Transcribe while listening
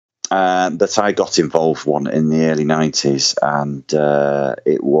But I got involved one in the early 90s, and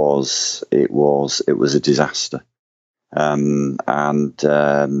it was a disaster. I'll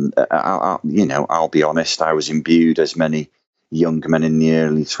be honest, I was imbued, as many young men in the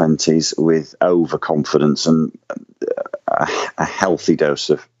early 20s, with overconfidence and a healthy dose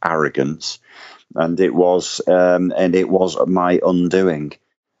of arrogance, and it was my undoing.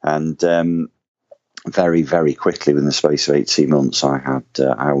 And very, very quickly, within the space of 18 months, I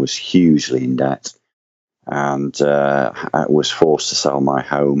was hugely in debt, and I was forced to sell my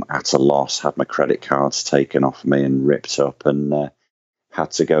home at a loss, had my credit cards taken off me and ripped up, and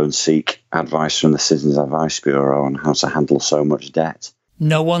had to go and seek advice from the Citizens Advice Bureau on how to handle so much debt.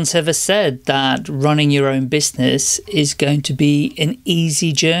 No one's ever said that running your own business is going to be an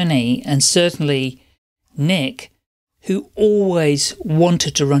easy journey, and certainly Nick, who always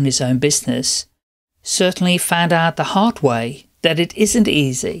wanted to run his own business, certainly found out the hard way that it isn't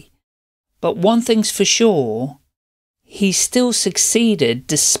easy. But one thing's for sure, he still succeeded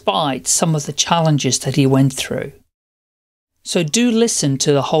despite some of the challenges that he went through. So do listen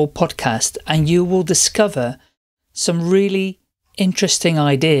to the whole podcast and you will discover some really interesting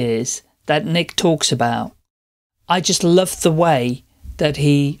ideas that Nick talks about. I just love the way that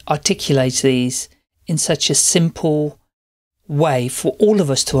he articulates these in such a simple way for all of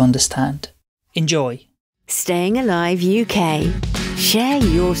us to understand. Enjoy. Staying Alive UK. Share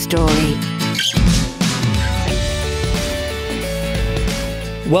your story.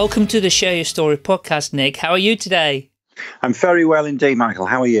 Welcome to the Share Your Story podcast, Nick. How are you today? I'm very well indeed, Michael.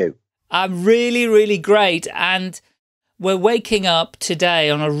 How are you? I'm really, really great. And we're waking up today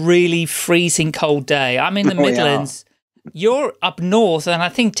on a really freezing cold day. I'm in the Midlands. You're up north, and I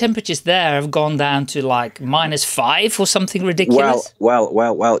think temperatures there have gone down to like -5 or something ridiculous.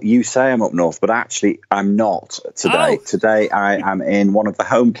 Well, you say I'm up north, but actually I'm not today. Oh. Today I am in one of the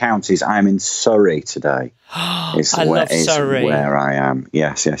home counties. I'm in Surrey today. I love Surrey. Where I am.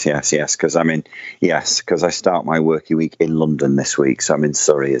 Yes. Because I start my working week in London this week, so I'm in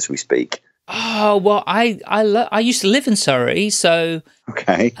Surrey as we speak. Oh, well, I used to live in Surrey, so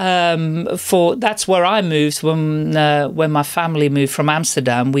okay. That's where I moved when my family moved from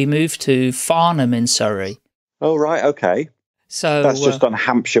Amsterdam. We moved to Farnham in Surrey. Oh, right, okay. So that's just on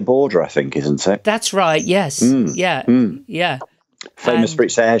Hampshire border, I think, isn't it? That's right. Yes. Yeah. Famous for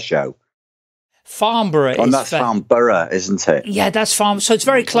its air show. Farnborough. Oh, that's Farnborough, isn't it? Yeah, that's Farm. So it's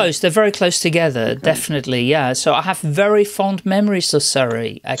very close. They're very close together, definitely. Yeah. So I have very fond memories of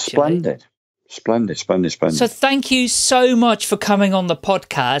Surrey, actually. Splendid. So thank you so much for coming on the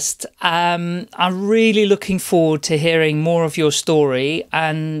podcast. I'm really looking forward to hearing more of your story.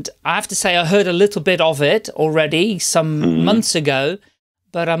 And I have to say, I heard a little bit of it already some months ago,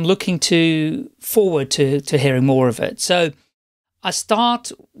 but I'm looking forward to hearing more of it. So I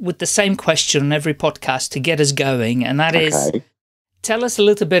start with the same question on every podcast to get us going, and that is, tell us a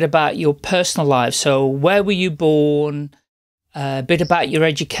little bit about your personal life. So where were you born? A bit about your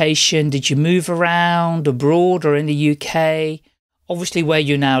education. Did you move around abroad or in the UK? Obviously, where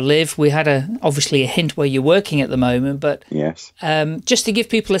you now live. We had obviously a hint where you're working at the moment, but yes, just to give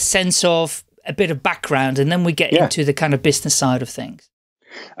people a sense of a bit of background, and then we get into the kind of business side of things.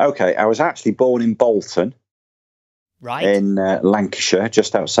 Okay, I was actually born in Bolton, right, in Lancashire,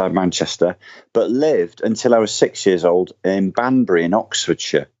 just outside Manchester, but lived until I was 6 years old in Banbury in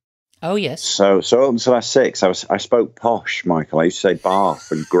Oxfordshire. Oh, yes. So up until I was 6, I spoke posh, Michael. I used to say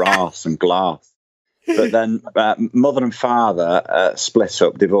bath and grass and glass. But then mother and father split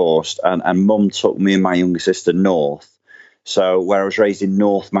up, divorced, and mum took me and my younger sister north. So where I was raised in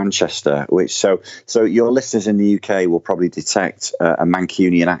North Manchester, so your listeners in the UK will probably detect a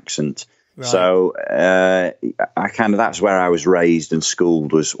Mancunian accent. Right. So that's where I was raised and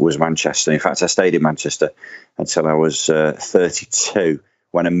schooled was Manchester. In fact, I stayed in Manchester until I was 32.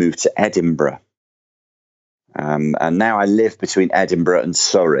 When I moved to Edinburgh. And now I live between Edinburgh and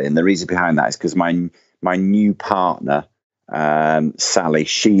Surrey. And the reason behind that is because my new partner, Sally,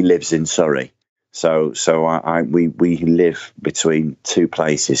 she lives in Surrey. So we live between two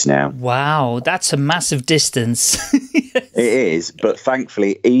places now. Wow, that's a massive distance. Yes. It is, but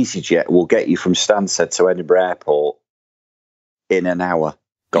thankfully EasyJet will get you from Stansted to Edinburgh Airport in an hour.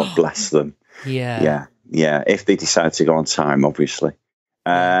 God bless them. Yeah. If they decide to go on time, obviously.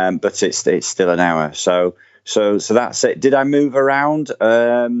 But it's still an hour. So that's it. Did I move around?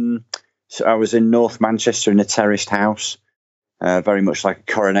 So I was in North Manchester in a terraced house, very much like a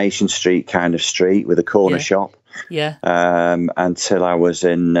Coronation Street kind of street with a corner shop. Yeah. Until I was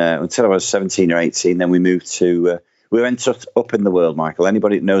 17 or 18. Then we moved to we went up in the world, Michael.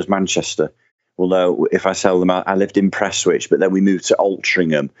 Anybody that knows Manchester although if I tell them I lived in Prestwich, but then we moved to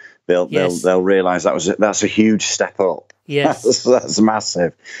Altrincham, they'll realise that's a huge step up. Yes, that's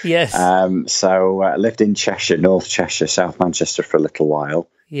massive. Yes. So I lived in Cheshire, North Cheshire, South Manchester for a little while.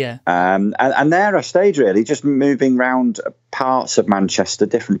 Yeah. And there I stayed, really, just moving around parts of Manchester,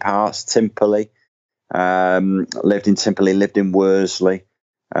 different parts. Timperley, lived in Timperley, lived in Worsley,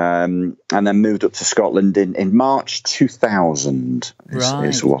 and then moved up to Scotland in March 2000.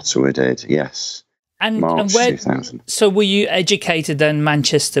 Is what we did. Yes. March 2000. So were you educated then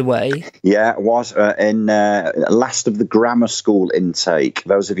Manchester way? Yeah, I was in last of the grammar school intake.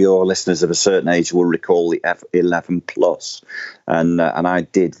 Those of your listeners of a certain age will recall the 11 plus, and I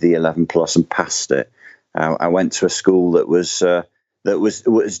did the 11 plus and passed it. I went to a school that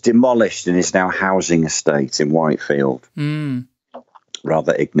was demolished and is now a housing estate in Whitefield.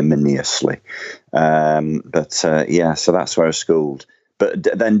 Rather ignominiously, but so that's where I was schooled. But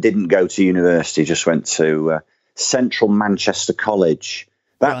then didn't go to university, just went to Central Manchester College.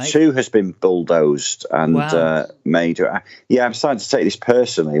 That too has been bulldozed and made. I'm starting to take this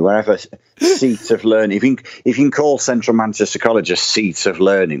personally. Wherever seat of learning, if you can call Central Manchester College a seat of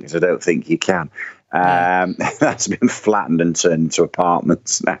learning, because I don't think you can. That's been flattened and turned into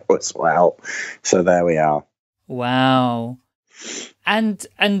apartments now as well. So there we are. Wow. And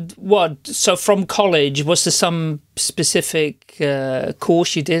what? So from college, was there some specific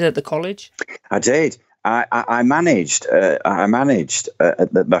course you did at the college? I did. I managed at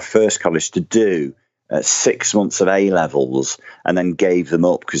my first college to do 6 months of A levels, and then gave them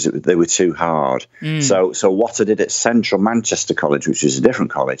up because they were too hard. So what I did at Central Manchester College, which is a different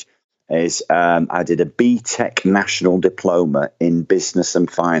college, is I did a BTEC National Diploma in Business and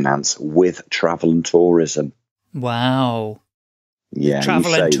Finance with Travel and Tourism. Wow. Yeah,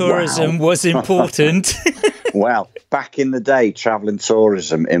 travel and tourism was important. Well, back in the day, travel and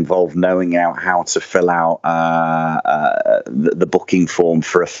tourism involved knowing how to fill out the booking form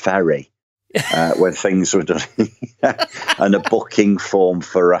for a ferry when things were done, and a booking form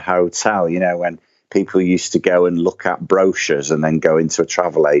for a hotel. You know, when people used to go and look at brochures and then go into a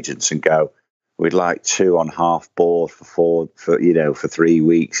travel agent's and go, "We'd like 2 on half board for 3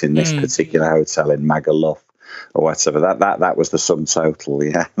 weeks in this particular hotel in Magaluf." Or whatever. That was the sum total.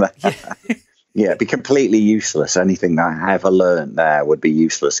 Yeah. It'd be completely useless. Anything that I ever learned there would be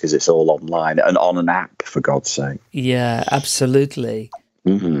useless because it's all online and on an app, for God's sake. Yeah, absolutely.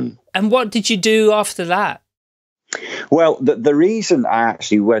 And what did you do after that? Well, the reason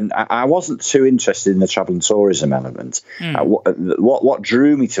I wasn't too interested in the travel and tourism element. What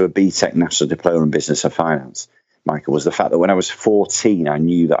drew me to a BTEC National Diploma in Business and Finance, Michael, was the fact that when I was 14, I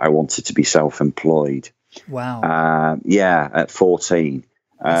knew that I wanted to be self-employed. Wow. At 14.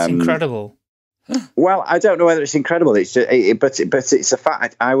 That's incredible. Well, I don't know whether it's incredible. It's just, but it's a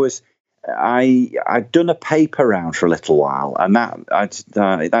fact. I'd done a paper round for a little while, and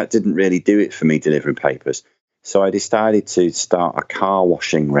that didn't really do it for me, delivering papers. So I decided to start a car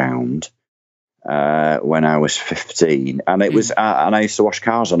washing round when I was 15, and it was and I used to wash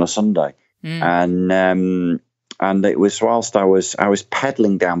cars on a Sunday, and it was whilst I was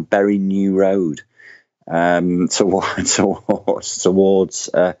pedalling down Bury New Road. Towards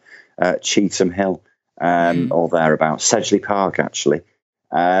Cheetham Hill, or thereabouts, Sedgley Park, actually.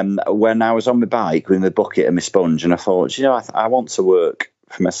 When I was on my bike with my bucket and my sponge, and I thought, I want to work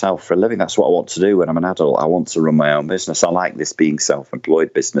for myself for a living. That's what I want to do when I'm an adult. I want to run my own business. I like this being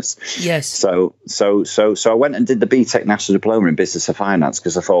self-employed business. Yes. So I went and did the BTEC National Diploma in Business and Finance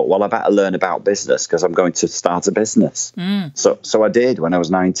because I thought, well, I better learn about business because I'm going to start a business. So I did when I was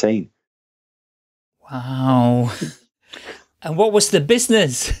 19. Wow. And what was the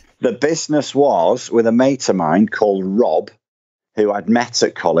business? The business was with a mate of mine called Rob, who I'd met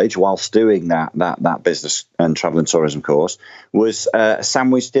at college whilst doing that business and travel and tourism course, was a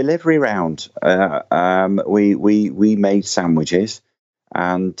sandwich delivery round. We made sandwiches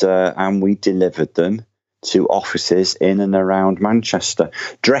and we delivered them to offices in and around Manchester,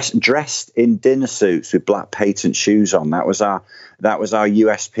 dressed in dinner suits with black patent shoes on. That was our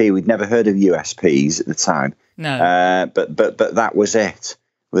USP. We'd never heard of USPs at the time. No. But that was it.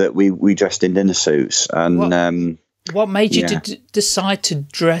 That we dressed in dinner suits. And what made you decide to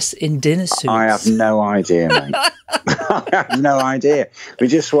dress in dinner suits? I have no idea, mate. I have no idea.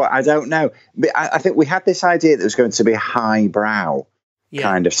 I don't know. I think we had this idea that it was going to be a highbrow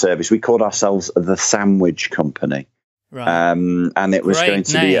kind of service. We called ourselves the Sandwich Company. Right. And it was going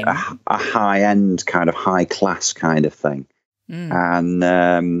to be a high-end kind of high-class kind of thing. And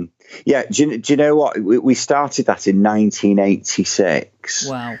do you know what? We started that in 1986.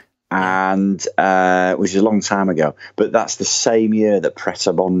 Wow. And which is a long time ago. But that's the same year that Pret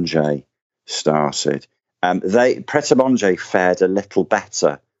a Manger started. Pret a Manger fared a little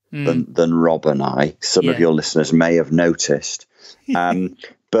better than Rob and I. Some of your listeners may have noticed.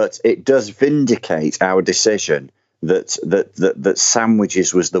 But it does vindicate our decision that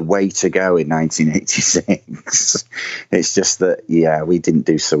sandwiches was the way to go in 1986. It's just that, we didn't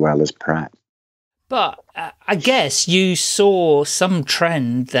do so well as Pret. But I guess you saw some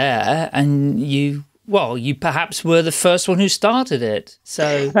trend there, and you perhaps were the first one who started it.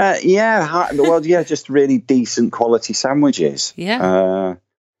 So just really decent quality sandwiches. Yeah,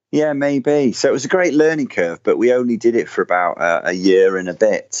 maybe. So it was a great learning curve, but we only did it for about a year and a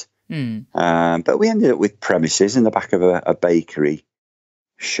bit. But we ended up with premises in the back of a bakery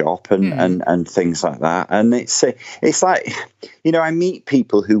shop and things like that. And it's like, I meet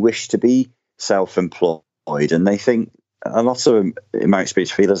people who wish to be self-employed, and they think, a lot of them, in my experience,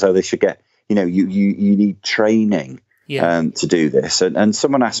 feel as though they should get, you need training to do this. And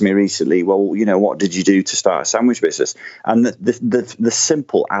someone asked me recently, well, what did you do to start a sandwich business? And the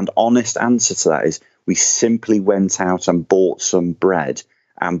simple and honest answer to that is, we simply went out and bought some bread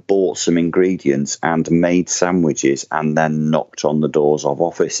and bought some ingredients and made sandwiches, and then knocked on the doors of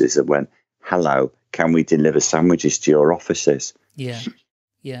offices and went, hello, can we deliver sandwiches to your offices? Yeah.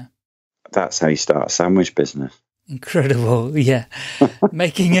 That's how you start a sandwich business. Incredible, yeah.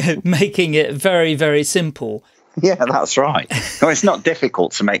 making it very, very simple. Yeah, that's right. No, it's not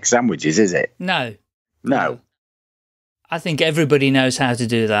difficult to make sandwiches, is it? No. I think everybody knows how to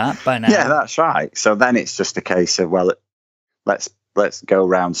do that by now. Yeah, that's right. So then it's just a case of, well, let's go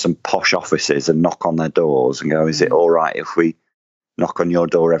around some posh offices and knock on their doors and go, is it all right if we knock on your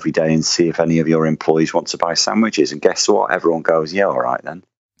door every day and see if any of your employees want to buy sandwiches? And guess what? Everyone goes, yeah, all right then.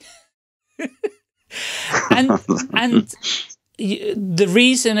 and the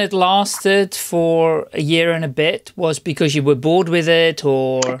reason it lasted for a year and a bit was because you were bored with it,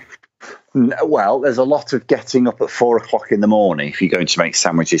 or? Well, there's a lot of getting up at 4 o'clock in the morning if you're going to make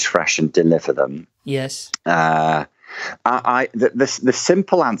sandwiches fresh and deliver them. Yes. The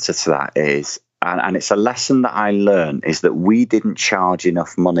simple answer to that is, and it's a lesson that I learned, is that we didn't charge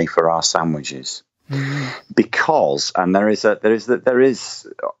enough money for our sandwiches because, and there is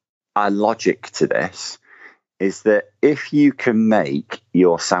a logic to this, is that if you can make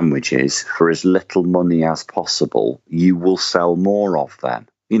your sandwiches for as little money as possible, you will sell more of them.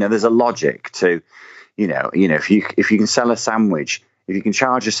 There's a logic to, if you can sell a sandwich, if you can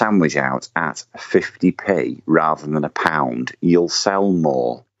charge a sandwich out at 50p rather than £1, you'll sell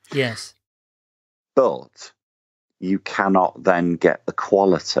more. Yes. But you cannot then get the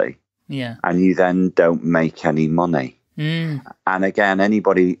quality. Yeah. And you then don't make any money. And again,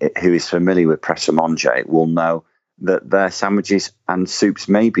 anybody who is familiar with Pret a Manger will know that their sandwiches and soups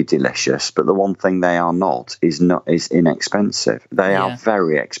may be delicious, but the one thing they are not is inexpensive. They are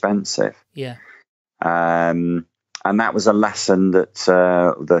very expensive. Yeah. And that was a lesson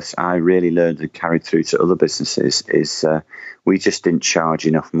that I really learned and carried through to other businesses. Is we just didn't charge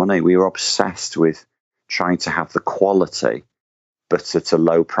enough money. We were obsessed with trying to have the quality, but at a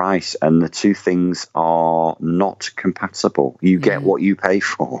low price, and the two things are not compatible. You get what you pay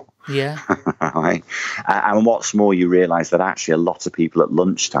for. Yeah. Right? And what's more, you realise that actually a lot of people at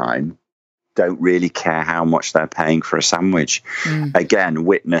lunchtime don't really care how much they're paying for a sandwich. Again,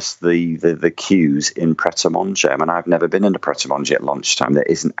 witness the queues in Pret a Manger. I mean, I've never been in a Pret a Manger at lunchtime that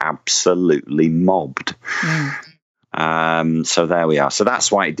isn't absolutely mobbed. So there we are. So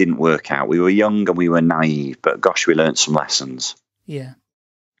that's why it didn't work out. We were young and we were naive, but gosh, we learned some lessons. Yeah.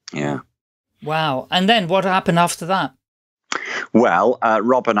 Wow. And then what happened after that? Well,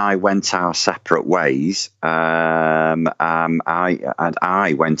 Rob and I went our separate ways. I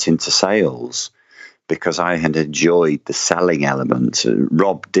went into sales because I had enjoyed the selling element.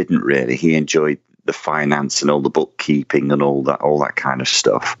 Rob didn't really. He enjoyed the finance and all the bookkeeping and all that kind of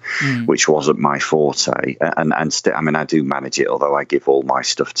stuff, which wasn't my forte. And I do manage it, although I give all my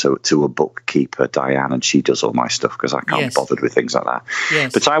stuff to a bookkeeper, Diane, and she does all my stuff because I can't be bothered with things like that.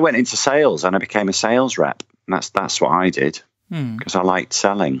 Yes. But I went into sales and I became a sales rep. And that's what I did. Because I liked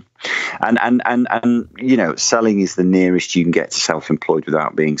selling, and selling is the nearest you can get to self-employed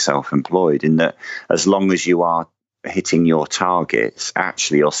without being self-employed. In that, as long as you are hitting your targets,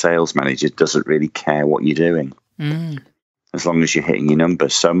 actually your sales manager doesn't really care what you're doing, as long as you're hitting your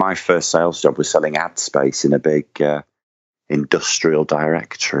numbers. So my first sales job was selling ad space in a big industrial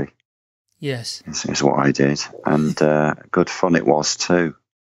directory. Yes, is what I did, and good fun it was too.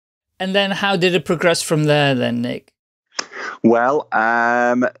 And then, how did it progress from there, then, Nick? Well,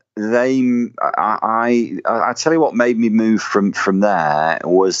 I tell you what made me move from there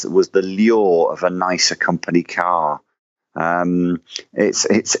was the lure of a nicer company car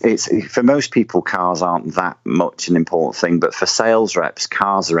It's for most people, cars aren't that much an important thing, but for sales reps,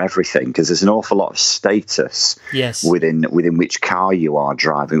 cars are everything, because there's an awful lot of status within which car you are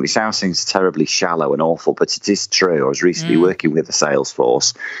driving, which sounds terribly shallow and awful, but it is true. I was recently working with a sales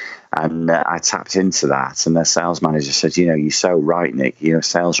force, and I tapped into that, and their sales manager said, you're so right, Nick.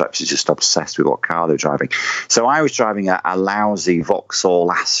 Sales reps are just obsessed with what car they're driving. So I was driving a lousy Vauxhall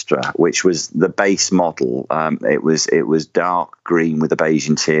Astra, which was the base model. It was dark green with a beige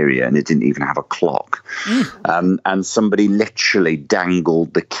interior, and it didn't even have a clock. And somebody literally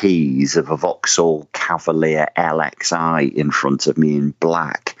dangled the keys of a Vauxhall Cavalier LXI in front of me in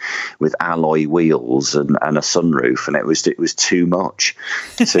black with alloy wheels and a sunroof, and it was too much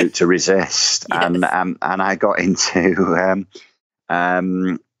to resist. And I got into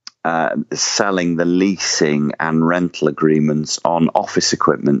selling the leasing and rental agreements on office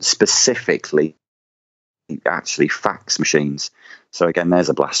equipment, specifically actually fax machines. So again, there's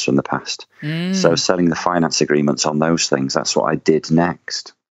a blast from the past. So selling the finance agreements on those things, that's what I did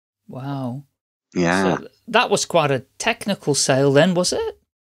next. Wow. Yeah. So that was quite a technical sale then, was it?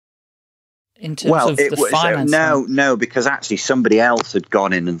 In terms of the finance? No, because actually somebody else had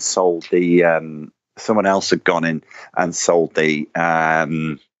gone in and sold the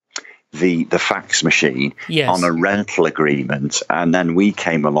the fax machine on a rental agreement, and then we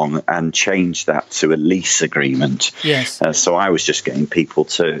came along and changed that to a lease agreement. So I was just getting people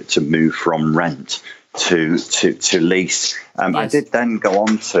to move from rent to lease. I did then go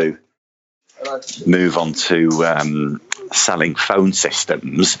on to move on to selling phone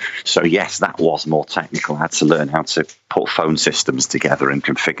systems. So yes, that was more technical. I had to learn how to put phone systems together and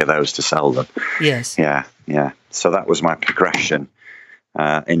configure those to sell them. Yeah. So that was my progression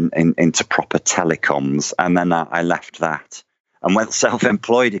into proper telecoms, and then I left that and went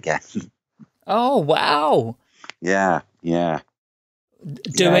self-employed again. Oh wow! Yeah.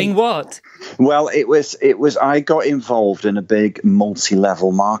 Doing what? Well, it was. I got involved in a big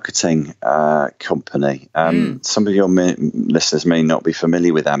multi-level marketing company. Some of your listeners may not be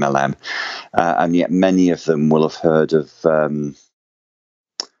familiar with MLM, and yet many of them will have heard of.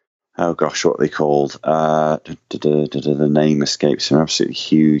 Oh gosh, what are they called? The name escapes me. Absolutely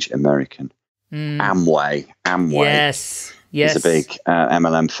huge American. Amway. Yes. It's a big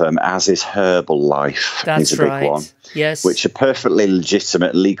MLM firm, as is Herbalife. That's is a big right. one. Yes. Which are perfectly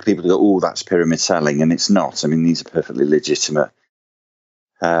legitimate. Legal people go, oh, that's pyramid selling, and it's not. I mean, these are perfectly legitimate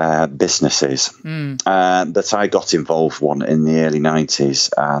businesses. But I got involved one in the early 90s,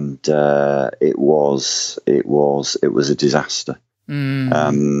 and it was a disaster. I'll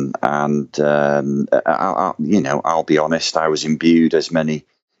be honest, I was imbued, as many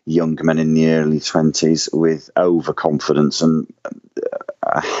young men in the early 20s, with overconfidence and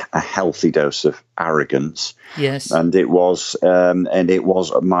a healthy dose of arrogance. Yes. And it was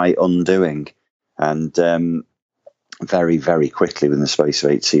my undoing. And very, very quickly, within the space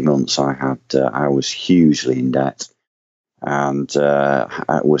of 18 months, I was hugely in debt. And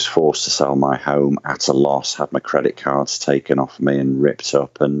I was forced to sell my home at a loss, had my credit cards taken off me and ripped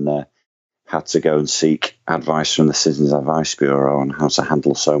up, and had to go and seek advice from the Citizens Advice Bureau on how to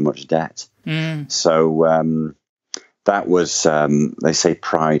handle so much debt. So that was, they say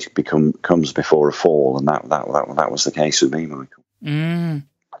pride comes before a fall, and that was the case with me, Michael.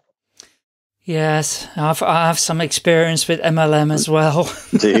 Yes, I have some experience with MLM as well.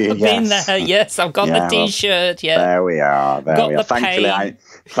 Do you? Been there, yes. I've got the T-shirt, There we are.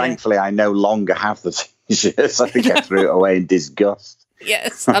 Thankfully, I no longer have the T-shirt, so I think I threw it away in disgust.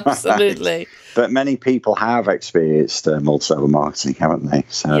 Yes, absolutely. Right. But many people have experienced multi-level marketing, haven't they?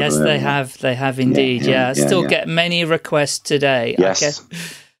 So, yes, they have. They have indeed. I still get many requests today. Yes.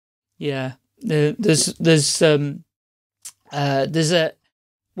 Yeah. There's a.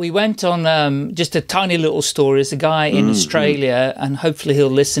 We went on just a tiny little story. There's a guy in Australia, and hopefully he'll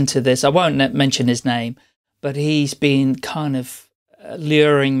listen to this. I won't mention his name, but he's been kind of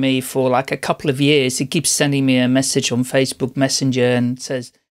luring me for like a couple of years. He keeps sending me a message on Facebook Messenger and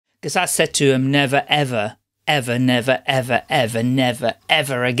says, because I said to him, never, ever, ever, never, ever, ever, never,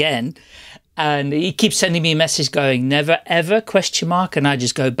 ever again. And he keeps sending me a message going, never, ever, ? And I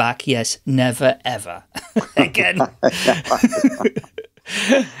just go back, yes, never, ever, again.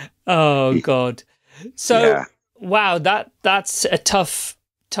 Oh God. So wow, that's a tough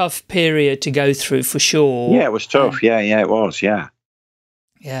period to go through for sure. Yeah, it was tough. It was. Yeah.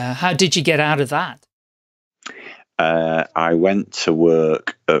 How did you get out of that? I went to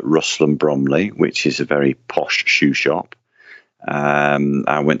work at Russell Bromley, which is a very posh shoe shop.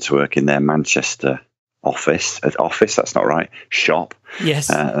 I went to work in their Manchester office, that's not right, shop. Yes.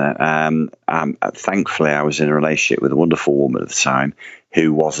 Thankfully, I was in a relationship with a wonderful woman at the time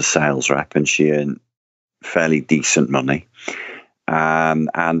who was a sales rep, and she earned fairly decent money.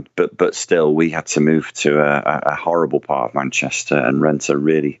 But still, we had to move to a horrible part of Manchester and rent a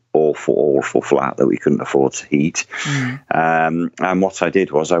really awful flat that we couldn't afford to heat. And what I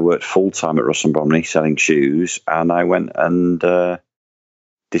did was I worked full time at Russell Bromley selling shoes, and I went and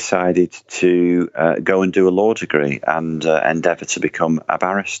decided to go and do a law degree and endeavour to become a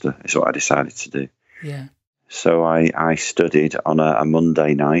barrister. Is what I decided to do. Yeah. So I studied on a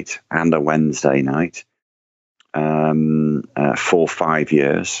Monday night and a Wednesday night. For 5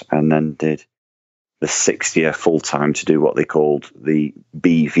 years, and then did the 6th year full time to do what they called the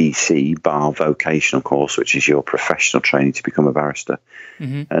BVC, Bar Vocational Course, which is your professional training to become a barrister.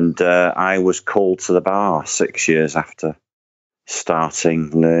 And I was called to the bar 6 years after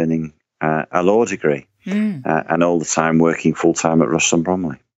learning a law degree, and all the time working full time at Russell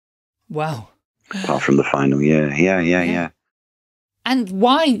Bromley. Wow! Apart from the final year, yeah. And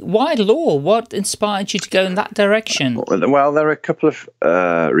why law? What inspired you to go in that direction? Well, there are a couple of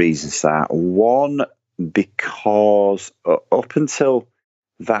reasons for that. One, because up until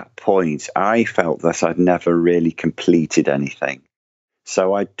that point, I felt that I'd never really completed anything.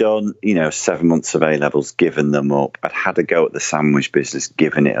 So I'd done, 7 months of A-levels, given them up. I'd had a go at the sandwich business,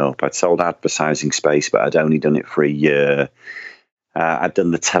 given it up. I'd sold advertising space, but I'd only done it for a year. I'd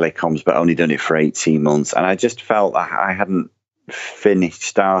done the telecoms, but only done it for 18 months. And I just felt that I hadn't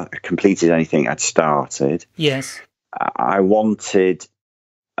completed anything I'd started. Yes. I wanted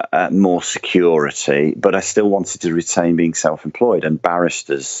more security, but I still wanted to retain being self-employed. And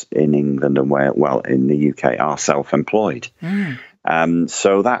barristers in England and in the UK are self-employed.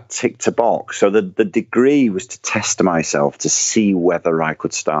 So that ticked a box. So the degree was to test myself to see whether I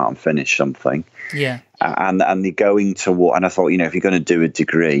could start and finish something. Yeah. And the going to what, and I thought, if you're going to do a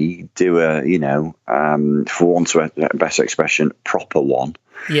degree, do a, for want of a better expression, proper one.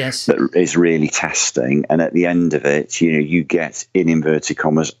 Yes. That is really testing. And at the end of it, you get, in inverted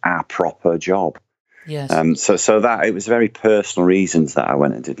commas, a proper job. Yes. So that it was very personal reasons that I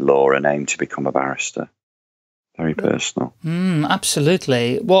went and did law and aimed to become a barrister. Very personal.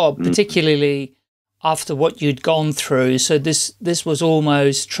 Absolutely. Well, particularly after what you'd gone through. So this was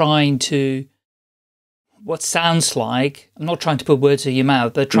almost trying to, what sounds like, I'm not trying to put words in your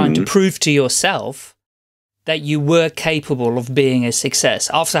mouth, but trying to prove to yourself that you were capable of being a success.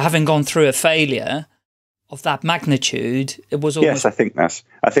 After having gone through a failure of that magnitude, it was almost... Yes, I think that's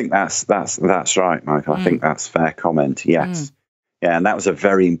right, Michael. I think that's a fair comment. Yes. Yeah, and that was a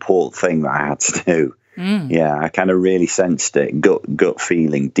very important thing that I had to do. Yeah, I kind of really sensed it, gut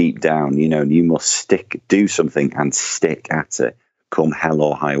feeling deep down, you must do something and stick at it, come hell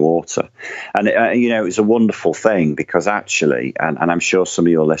or high water. And, it's a wonderful thing because actually, and I'm sure some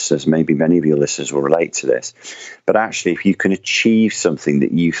of your listeners, maybe many of your listeners will relate to this, but actually if you can achieve something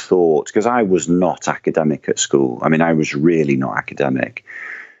that you thought, because I was not academic at school. I mean, I was really not academic.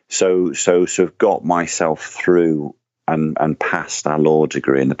 So got myself through and passed our law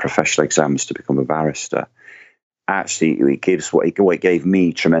degree and the professional exams to become a barrister. Actually, it gave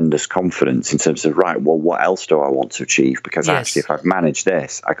me tremendous confidence in terms of, right, well, what else do I want to achieve? Because actually, if I've managed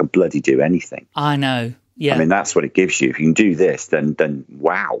this, I can bloody do anything. I know. Yeah. I mean, that's what it gives you. If you can do this, then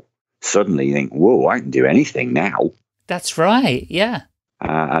wow, suddenly you think, whoa, I can do anything now. That's right. Yeah.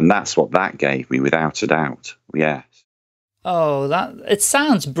 And that's what that gave me, without a doubt. Yeah. Oh, it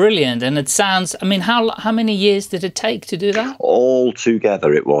sounds brilliant. And it sounds, I mean, how many years did it take to do that? All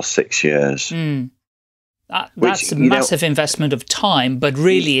together, it was 6 years. That's a massive investment of time, but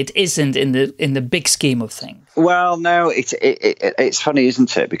really it isn't in the big scheme of things. Well, no, it's funny,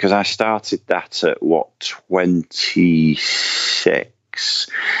 isn't it? Because I started that at 26.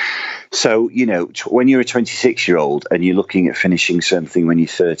 So, when you're a 26-year-old and you're looking at finishing something when you're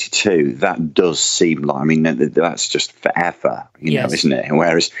 32, that does seem like, I mean, that's just forever, isn't it?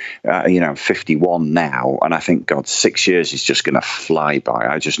 Whereas, I'm 51 now, and I think, God, 6 years is just going to fly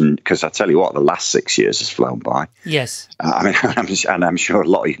by. Because I tell you what, the last 6 years has flown by. Yes. I mean, I'm sure a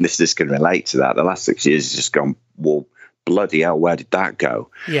lot of you listeners can relate to that. The last 6 years has just gone, well, bloody hell, where did that go?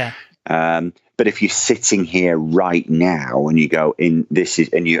 Yeah. But if you're sitting here right now and you go in,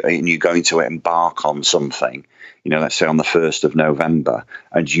 and you're going to embark on something, let's say on the 1st of November,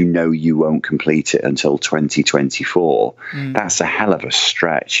 and you won't complete it until 2024, that's a hell of a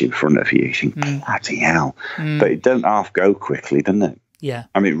stretch in front of you. You think, bloody hell. But it don't half go quickly, doesn't it? Yeah.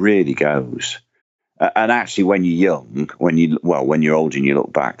 I mean, it really goes. And actually, when you're young, when you're old and you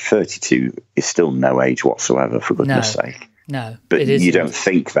look back, 32 is still no age whatsoever, for goodness sake. No, But it isn't. you don't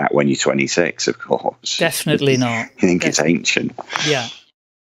think that when you're 26, of course. Definitely not. You think it's ancient. Yeah.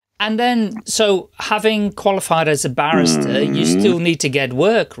 And then, so having qualified as a barrister, you still need to get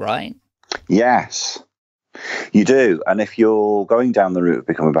work, right? Yes, you do. And if you're going down the route of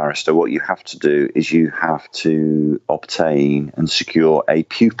becoming a barrister, what you have to do is you have to obtain and secure a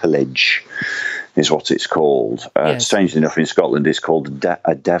pupillage, is what it's called. Yes. Strangely enough, in Scotland, it's called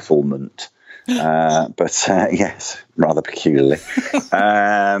a devilment. But yes, rather peculiarly.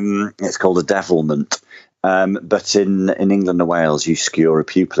 It's called a devilment. But in England and Wales, you secure a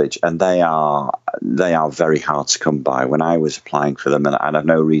pupillage, and they are very hard to come by. When I was applying for them, and I've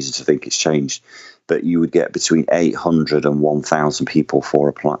no reason to think it's changed, but you would get between 800 and 1,000 people for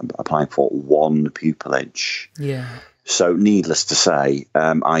applying for one pupillage. Yeah. So needless to say,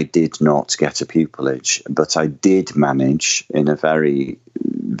 I did not get a pupillage, but I did manage, in a very,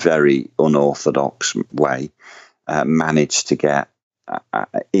 very unorthodox way, manage to get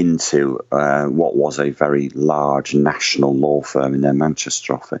into what was a very large national law firm in their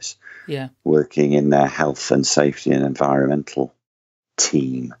Manchester office, working in their health and safety and environmental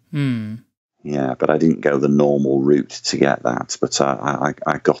team. Yeah, but I didn't go the normal route to get that, but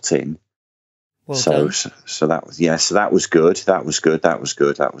I got in. Well so done. so that was so that was good. That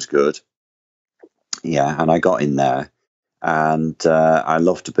was good. Yeah, and I got in there, and I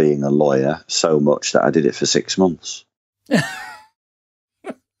loved being a lawyer so much that I did it for 6 months.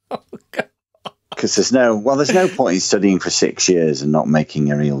 Oh, God. Because there's no point in studying for 6 years and not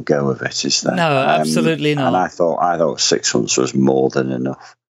making a real go of it, is there? No, absolutely not. And I thought 6 months was more than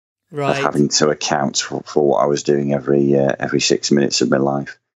enough. Right. Of having to account for what I was doing every 6 minutes of my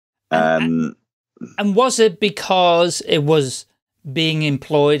life. And was it because it was being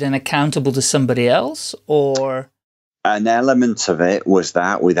employed and accountable to somebody else, or? An element of it was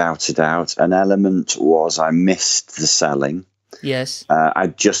that, without a doubt. An element was I missed the selling. Yes.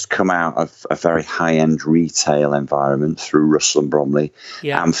 I'd just come out of a very high-end retail environment through Russell Bromley.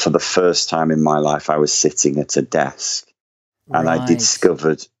 Yeah. And for the first time in my life, I was sitting at a desk. And I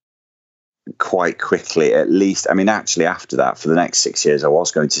discovered quite quickly, at least, I mean, actually after that, for the next 6 years, I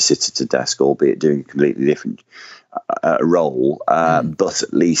was going to sit at a desk, albeit doing a completely different role. But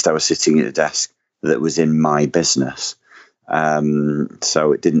at least I was sitting at a desk that was in my business.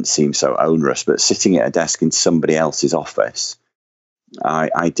 So it didn't seem so onerous, but sitting at a desk in somebody else's office,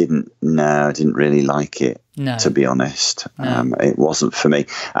 I didn't really like it, to be honest. No. It wasn't for me.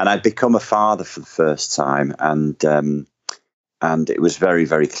 And I'd become a father for the first time, and it was very,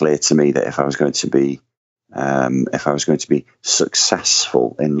 very clear to me that if I was going to be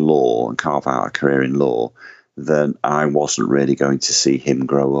successful in law and carve out a career in law, then I wasn't really going to see him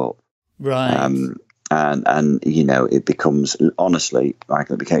grow up. Right. And you know, it becomes, honestly,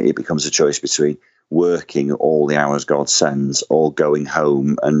 Michael, it becomes a choice between working all the hours God sends or going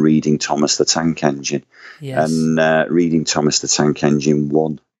home and reading Thomas the Tank Engine. Yes. And reading Thomas the Tank Engine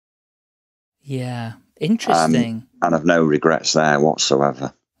won. Yeah. Interesting. And I've no regrets there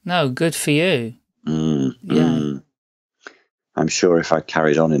whatsoever. No, good for you. Yeah. I'm sure if I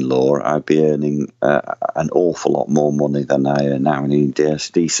carried on in law, I'd be earning an awful lot more money than I earn now. I need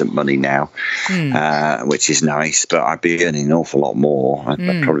decent money now, which is nice, but I'd be earning an awful lot more.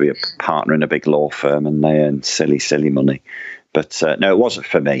 I'd probably be a partner in a big law firm, and they earn silly, silly money. But no, it wasn't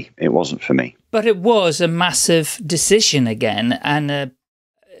for me. It wasn't for me. But it was a massive decision again, and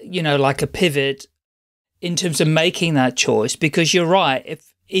like a pivot in terms of making that choice, because you're right.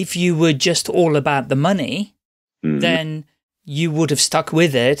 If you were just all about the money, then you would have stuck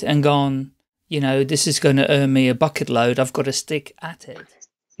with it and gone, this is going to earn me a bucket load. I've got to stick at it.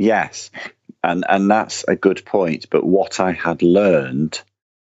 Yes. And that's a good point. But what I had learned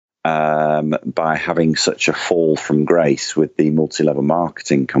by having such a fall from grace with the multi-level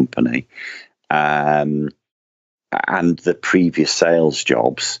marketing company and the previous sales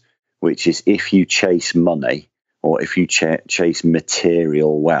jobs, which is if you chase money or if you chase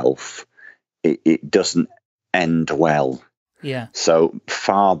material wealth, it doesn't end well. Yeah. So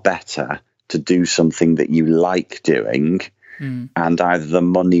far better to do something that you like doing, and either the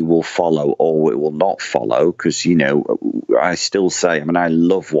money will follow or it will not follow. Because, I still say, I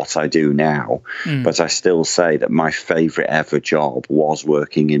love what I do now, but I still say that my favourite ever job was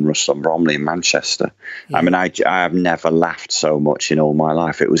working in Russell Bromley in Manchester. Yeah. I have never laughed so much in all my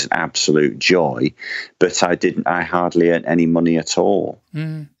life. It was an absolute joy, but I hardly earned any money at all.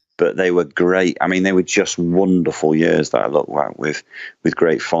 But they were great. They were just wonderful years that I look back with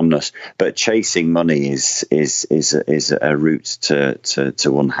great fondness. But chasing money is a route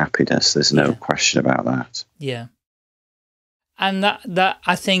to unhappiness. There's no question about that. Yeah. And that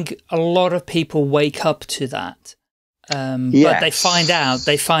I think a lot of people wake up to that But they find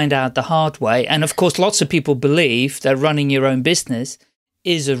out the hard way. And of course, lots of people believe that running your own business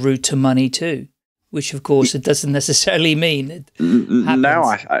is a route to money too, which of course it doesn't necessarily mean it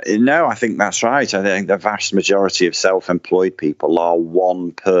happens. No, I think that's right. I think the vast majority of self-employed people are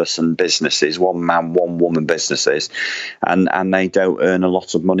one-person businesses, one-man, one-woman businesses, and they don't earn a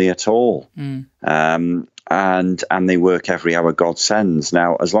lot of money at all. And they work every hour God sends.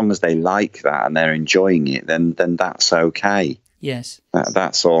 Now, as long as they like that and they're enjoying it, then that's okay. Yes,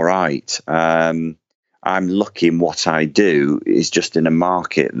 that's all right. I'm lucky in what I do is just in a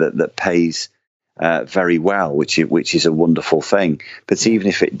market that pays very well, which is a wonderful thing. But even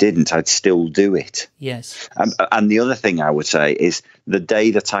if it didn't, I'd still do it. Yes. And the other thing I would say is the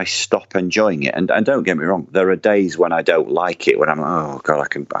day that I stop enjoying it, and don't get me wrong, there are days when I don't like it, when I'm, oh God, I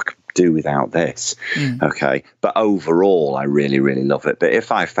can do without this. Okay. But overall, I really, really love it. But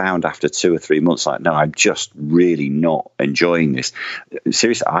if I found after 2 or 3 months, like, no, I'm just really not enjoying this,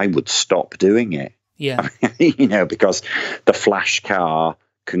 seriously, I would stop doing it. Yeah. Because the flash car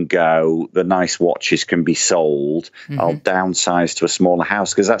can go, the nice watches can be sold. I'll downsize to a smaller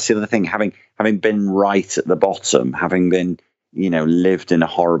house, because that's the other thing, having been right at the bottom, having been lived in a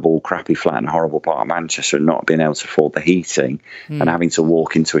horrible crappy flat in a horrible part of Manchester and not being able to afford the heating and having to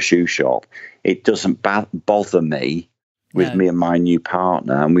walk into a shoe shop, it doesn't bother me with me and my new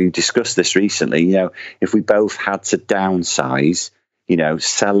partner. And we discussed this recently, if we both had to downsize,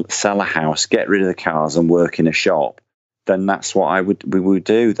 sell a house, get rid of the cars and work in a shop, then that's what we would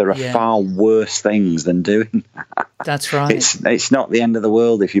do. There are far worse things than doing that. That's right. It's not the end of the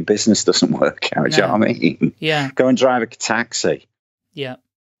world if your business doesn't work out. Do you know what I mean? Yeah. Go and drive a taxi. Yeah.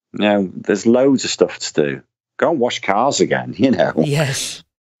 There's loads of stuff to do. Go and wash cars again, Yes.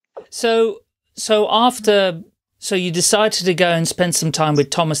 So you decided to go and spend some time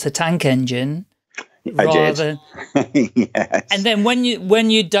with Thomas the Tank Engine. I did. Yes. And then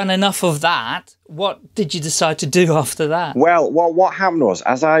when you'd done enough of that, what did you decide to do after that? Well, what happened was,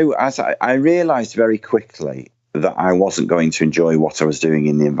 as I realised very quickly that I wasn't going to enjoy what I was doing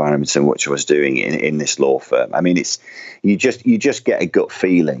in the environment and what I was doing in this law firm. I mean, it's you just get a gut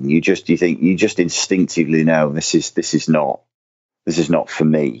feeling. You just instinctively know this is not for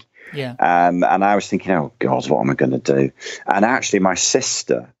me. Yeah. And I was thinking, oh God, what am I going to do? And actually, my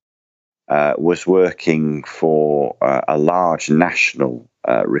sister was working for a large national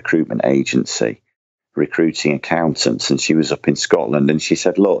recruitment agency, recruiting accountants, and she was up in Scotland. And she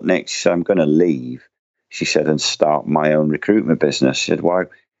said, "Look, Nick," she said, "I'm going to leave," she said, "and start my own recruitment business." She said, "Why?"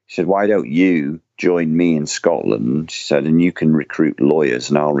 She said, "Why don't you join me in Scotland?" She said, "And you can recruit lawyers,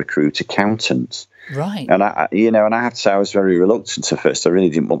 and I'll recruit accountants." Right. And I have to say, I was very reluctant at first. I really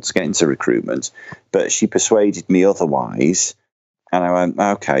didn't want to get into recruitment, but she persuaded me otherwise. And I went,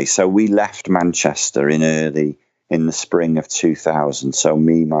 okay. So we left Manchester in the spring of 2000. So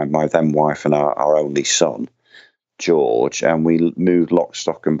me, my then wife, and our only son, George, and we moved lock,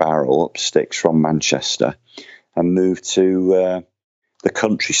 stock, and barrel up sticks from Manchester, and moved to the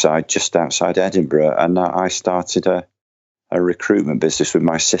countryside just outside Edinburgh. And I started a recruitment business with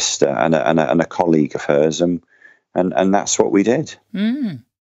my sister and a colleague of hers, and that's what we did.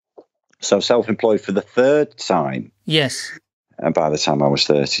 So self-employed for the third time. Yes. And by the time I was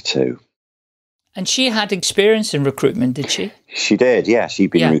 32. And she had experience in recruitment, did she? She did, yes.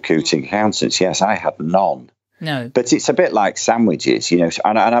 She'd been recruiting accountants. Yes, I had none. No. But it's a bit like sandwiches,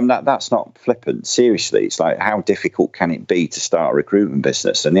 and I'm not, that's not flippant. Seriously, it's like, how difficult can it be to start a recruitment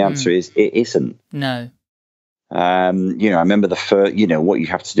business? And the answer is, it isn't. No. I remember the first, what you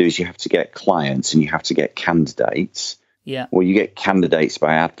have to do is you have to get clients and you have to get candidates. Yeah. Well, you get candidates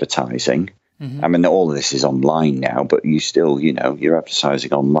by advertising. I mean, all of this is online now, but you still, you're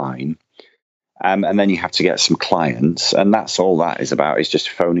advertising online. And then you have to get some clients. And that's all that is about, is just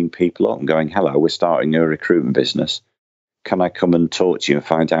phoning people up and going, hello, we're starting a recruitment business. Can I come and talk to you and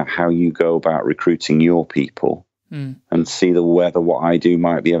find out how you go about recruiting your people and see whether what I do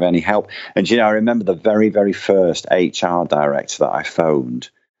might be of any help? And, I remember the very, very first HR director that I phoned,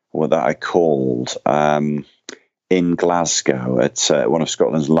 or that I called, in Glasgow at one of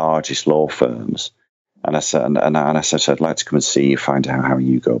Scotland's largest law firms. And I said, I'd like to come and see you, find out how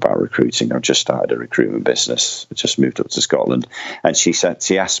you go about recruiting. I've just started a recruitment business. I just moved up to Scotland. And she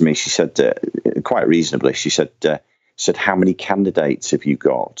asked me, quite reasonably, she said, how many candidates have you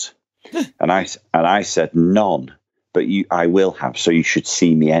got? and I said, none, but I will have, so you should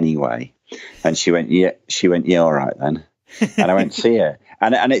see me anyway. And she went, yeah, all right then. And I went, see her.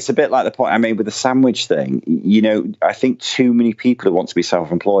 And it's a bit like the point I made with the sandwich thing. I think too many people who want to be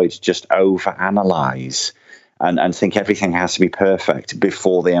self-employed just overanalyze and think everything has to be perfect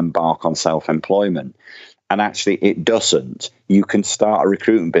before they embark on self-employment. And actually, it doesn't. You can start a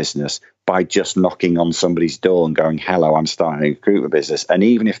recruitment business by just knocking on somebody's door and going, hello, I'm starting a recruitment business. And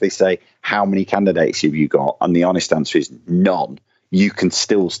even if they say, how many candidates have you got? And the honest answer is none. You can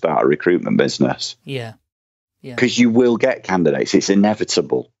still start a recruitment business. Yeah. Because you will get candidates. It's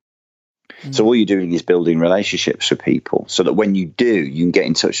inevitable. So all you're doing is building relationships with people so that when you do, you can get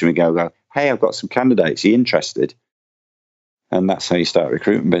in touch with them and go, hey, I've got some candidates. Are you interested? And that's how you start a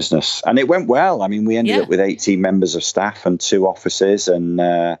recruitment business. And it went well. I mean, we ended up with 18 members of staff and 2 offices. And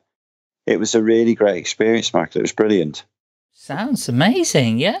it was a really great experience, Michael. It was brilliant. Sounds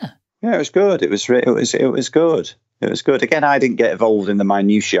amazing. Yeah. Yeah, it was good. It was good. It was good. Again, I didn't get involved in the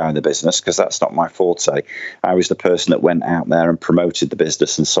minutiae of the business because that's not my forte. I was the person that went out there and promoted the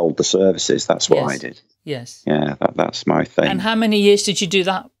business and sold the services. That's what I did. Yes. Yeah, that's my thing. And how many years did you do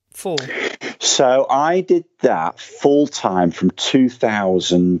that for? So I did that full time from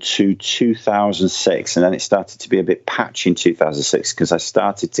 2000 to 2006. And then it started to be a bit patchy in 2006 because I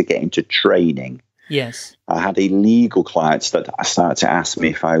started to get into training. Yes. I had illegal clients that started to ask me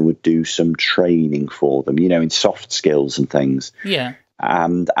if I would do some training for them, in soft skills and things. Yeah.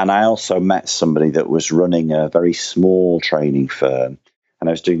 And I also met somebody that was running a very small training firm, and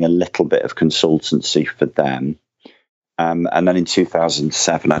I was doing a little bit of consultancy for them. And then in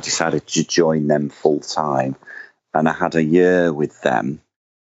 2007, I decided to join them full time, and I had a year with them.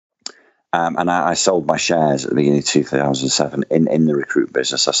 And I sold my shares at the beginning of 2007 in the recruitment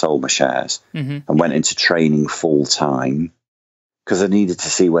business. I sold my shares and went into training full time because I needed to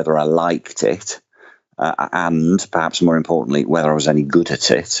see whether I liked it and perhaps more importantly, whether I was any good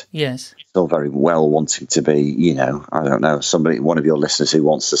at it. Yes. Still very well wanting to be, I don't know, one of your listeners who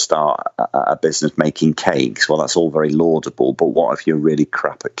wants to start a business making cakes. Well, that's all very laudable. But what if you're really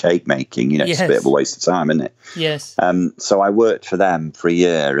crap at cake making? It's a bit of a waste of time, isn't it? Yes. So I worked for them for a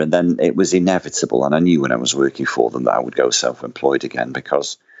year, and then it was inevitable. And I knew when I was working for them that I would go self-employed again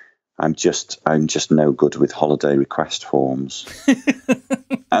because I'm just no good with holiday request forms.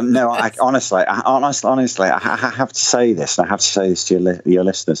 No, I honestly, I have to say this, and I have to say this to your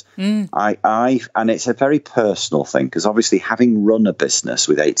listeners. And it's a very personal thing because obviously, having run a business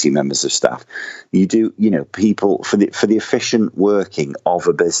with 18 members of staff, you do, people for the efficient working of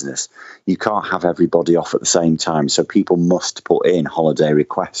a business, you can't have everybody off at the same time. So people must put in holiday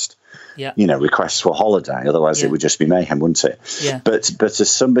request. Yeah. Requests for holiday. Otherwise, it would just be mayhem, wouldn't it? Yeah. But as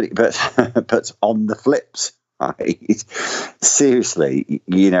somebody, but on the flip side, seriously,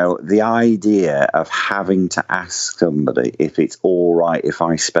 the idea of having to ask somebody if it's all right if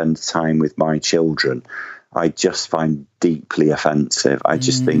I spend time with my children, I just find deeply offensive. I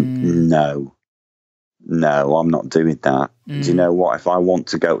just think no, I'm not doing that. Do you know what? If I want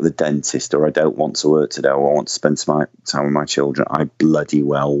to go to the dentist or I don't want to work today or I want to spend some time with my children, I bloody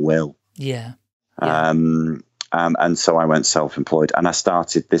well will. Yeah. And so I went self-employed and I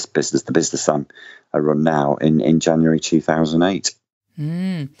started this business, the business I run now, in January 2008.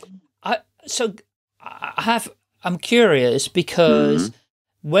 I'm curious because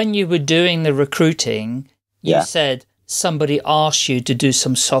when you were doing the recruiting, you said somebody asked you to do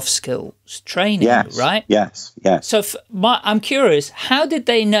some soft skills training, right? Yes. So I'm curious, how did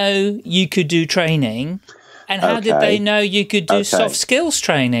they know you could do training? And how did they know you could do soft skills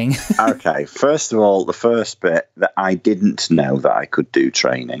training? Okay, first of all, the first bit that I didn't know that I could do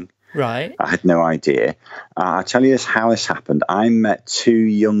training. Right. I had no idea. I'll tell you how this happened. I met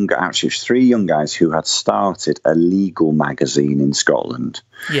 3 young guys who had started a legal magazine in Scotland.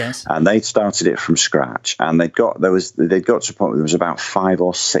 Yes. And they'd started it from scratch. And they'd got to a point where there was about 5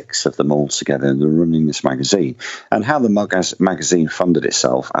 or 6 of them all together and they're running this magazine. And how the magazine funded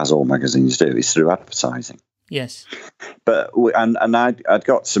itself, as all magazines do, is through advertising. Yes. But I'd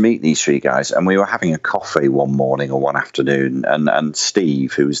got to meet these 3 guys, and we were having a coffee one morning or one afternoon, and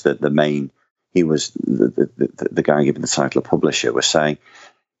Steve, who was the main, he was the guy given the title of publisher, was saying,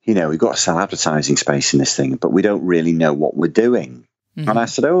 we've got to sell advertising space in this thing, but we don't really know what we're doing. And I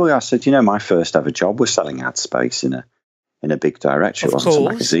said, my first ever job was selling ad space in a big directory. It wasn't a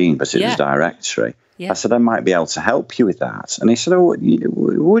magazine, but it was a directory. Yeah. I said, I might be able to help you with that. And he said, would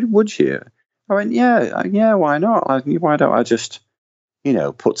you? I went, yeah, why not? Why don't I just,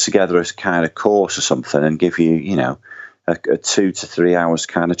 put together a kind of course or something and give you, a 2 to 3 hours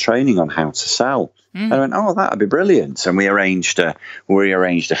kind of training on how to sell. And I went, that'd be brilliant. And we arranged a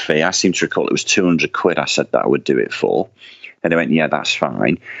fee. I seem to recall it was 200 quid. I said that I would do it for. And they went, yeah, that's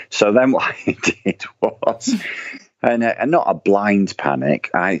fine. So then what I did was And not a blind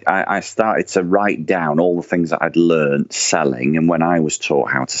panic. I started to write down all the things that I'd learned selling and when I was taught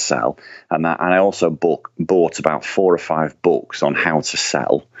how to sell. And I also bought about 4 or 5 books on how to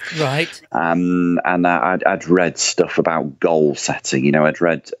sell. Right. And I'd read stuff about goal setting. You know, I'd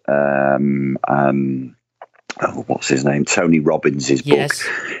read what's his name? Tony Robbins' book,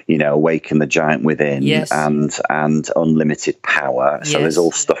 you know, Awaken the Giant Within, and Unlimited Power. So there's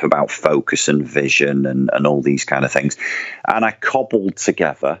all stuff about focus and vision and all these kind of things. And I cobbled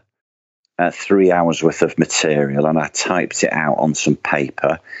together 3 hours worth of material, and I typed it out on some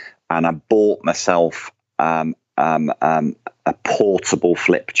paper, and I bought myself a portable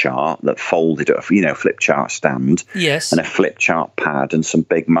flip chart that folded up, you know, flip chart stand, and a flip chart pad and some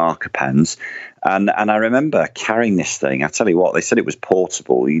big marker pens. And I remember carrying this thing. I tell you what, they said it was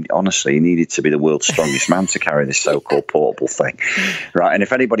portable. Honestly, you needed to be the world's strongest man to carry this so-called portable thing, right? And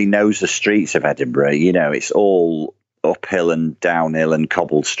if anybody knows the streets of Edinburgh, you know, it's all uphill and downhill and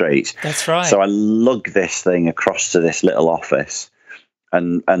cobbled streets. That's right. So I lugged this thing across to this little office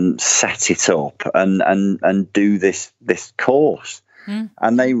and set it up and do this course.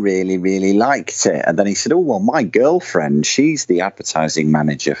 And they really, really liked it. And then he said, oh, well, my girlfriend, she's the advertising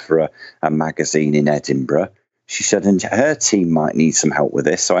manager for a magazine in Edinburgh. She said, and her team might need some help with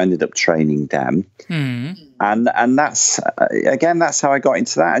this. So I ended up training them. And that's, again, that's how I got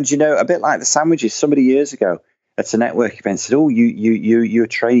into that. And, you know, a bit like the sandwiches, somebody years ago at a network event said, oh, you're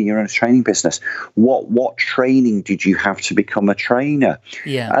training, you're in a training business. What training did you have to become a trainer?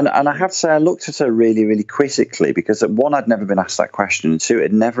 And I have to say, I looked at her really, really quizzically, because one, I'd never been asked that question, and two,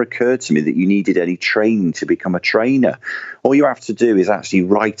 it never occurred to me that you needed any training to become a trainer. All you have to do is actually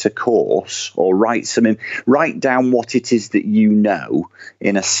write a course or write down what it is that you know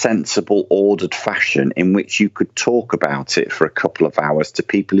in a sensible, ordered fashion in which you could talk about it for a couple of hours to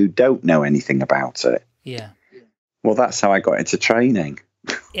people who don't know anything about it. Well, that's how I got into training.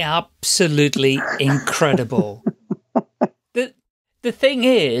 Absolutely incredible. The thing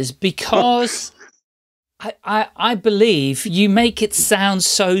is, because I believe you make it sound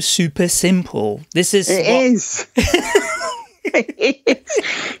so super simple. It is.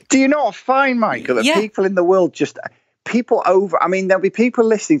 Do you not find, Michael, that people in the world there'll be people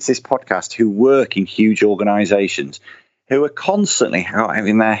listening to this podcast who work in huge organizations who are constantly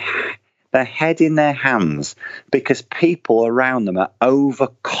having their head in their hands because people around them are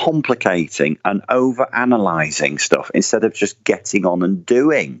over-complicating and over-analysing stuff instead of just getting on and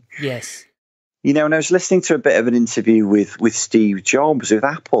doing. You know, and I was listening to a bit of an interview with Steve Jobs with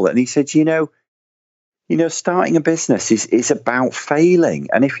Apple, and he said, you know, starting a business is about failing.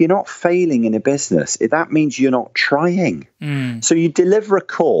 And if you're not failing in a business, that means you're not trying. So you deliver a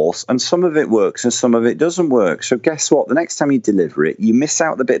course and some of it works and some of it doesn't work. So guess what? The next time you deliver it, you miss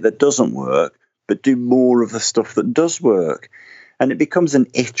out the bit that doesn't work, but do more of the stuff that does work. And it becomes an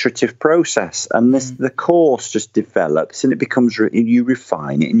iterative process. And the course just develops and it becomes, you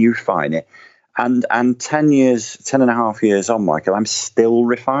refine it and you refine it. And 10 and a half years on, Michael, I'm still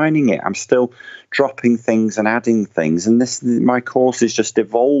refining it. I'm still dropping things and adding things. And my courses just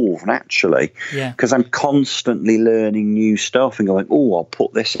evolve naturally because I'm constantly learning new stuff and going, oh, I'll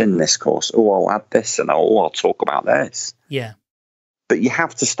put this in this course. Oh, I'll add this and I'll talk about this. But you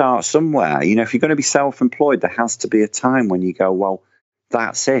have to start somewhere. You know, if you're going to be self-employed, there has to be a time when you go, well,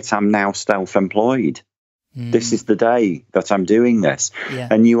 that's it. I'm now self-employed. This is the day that I'm doing this.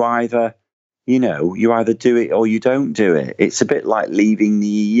 And you either do it or you don't do it. It's a bit like leaving the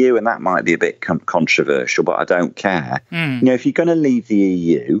EU, and that might be a bit controversial, but I don't care. You know, if you're going to leave the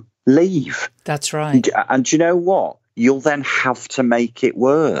EU, leave. That's right. And do you know what? You'll then have to make it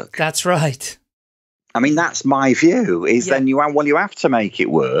work. That's right. I mean, that's my view, then you have to make it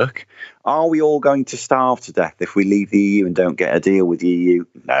work. Are we all going to starve to death if we leave the EU and don't get a deal with the EU?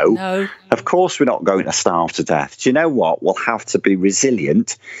 No. Of course we're not going to starve to death. Do you know what? We'll have to be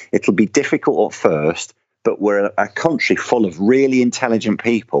resilient. It'll be difficult at first, but we're a country full of really intelligent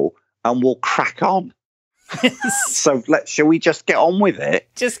people and we'll crack on. So shall we just get on with it?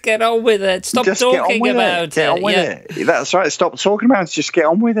 Just get on with it. Stop talking about it. Get on with it. That's right. Stop talking about it. Just get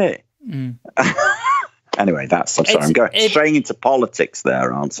on with it. Anyway, I'm sorry, I'm going straying into politics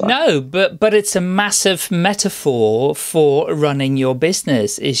there, aren't I? No, but it's a massive metaphor for running your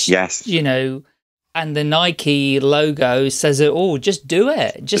business. It's, you know, and the Nike logo says it all. Just do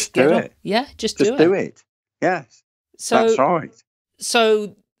it. Just do it. Yeah, just do it. Yes, that's right.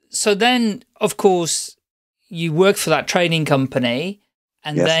 So then, of course, you work for that training company,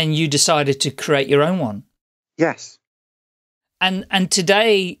 and then you decided to create your own one. Yes. And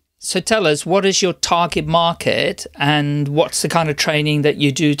today. So tell us, what is your target market and what's the kind of training that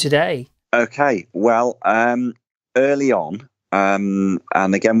you do today? Okay, well, early on. And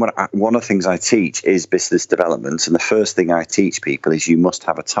again, one of the things I teach is business development. And the first thing I teach people is you must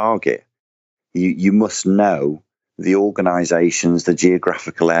have a target. You must know the organizations, the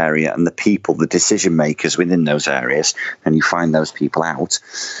geographical area, and the people, the decision makers within those areas. And you find those people out.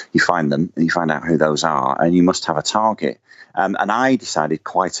 You find them, and you find out who those are. And you must have a target. And I decided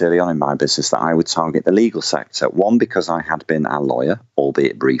quite early on in my business that I would target the legal sector. One, because I had been a lawyer,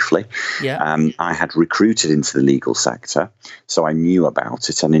 albeit briefly. Yeah. I had recruited into the legal sector, so I knew about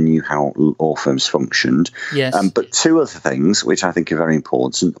it and I knew how law firms functioned. Yes. But two other things which I think are very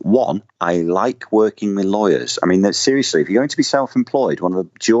important. One, I like working with lawyers. I mean, seriously, if you're going to be self-employed, one of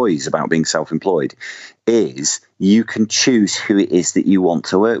the joys about being self-employed is you can choose who it is that you want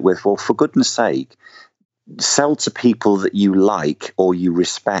to work with. Well, for goodness sake, sell to people that you like or you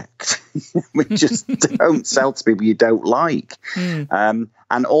respect. We just don't sell to people you don't like. And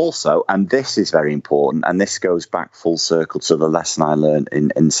also, and this is very important, and this goes back full circle to the lesson I learned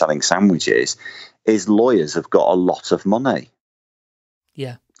in selling sandwiches, is lawyers have got a lot of money.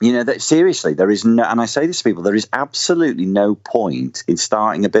 Yeah. You know, that seriously, there is no, and I say this to people, there is absolutely no point in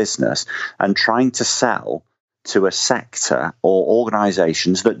starting a business and trying to sell to a sector or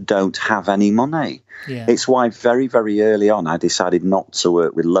organizations that don't have any money. Yeah. It's why very, very early on I decided not to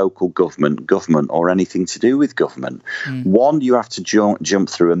work with local government, or anything to do with government. One, you have to jump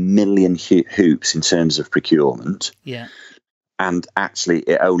through a million hoops in terms of procurement. Yeah. And actually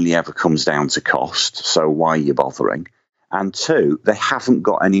it only ever comes down to cost. So why are you bothering? And two, they haven't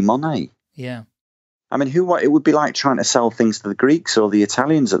got any money. Yeah. I mean, it would be like trying to sell things to the Greeks or the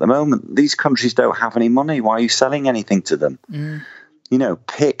Italians at the moment. These countries don't have any money. Why are you selling anything to them? You know,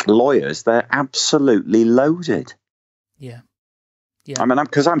 pick lawyers. They're absolutely loaded. Yeah. Yeah. I mean,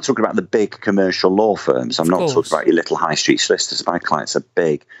 because I'm talking about the big commercial law firms. I'm not talking about your little high street solicitors. My clients are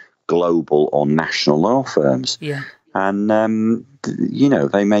big global or national law firms. Yeah. And, you know,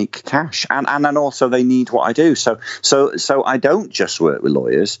 they make cash. And also they need what I do. So I don't just work with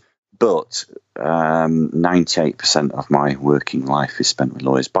lawyers. But 98% of my working life is spent with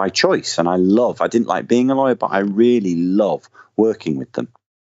lawyers by choice. And I didn't like being a lawyer, but I really love working with them.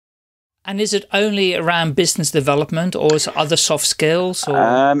 And is it only around business development, or is it other soft skills?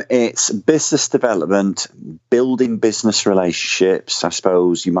 Or? It's business development, building business relationships. I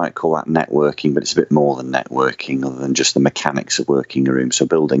suppose you might call that networking, but it's a bit more than networking, other than just the mechanics of working a room. So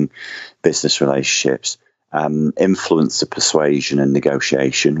building business relationships. Influence of persuasion and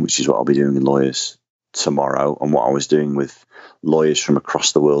negotiation, which is what I'll be doing with lawyers tomorrow, and what I was doing with lawyers from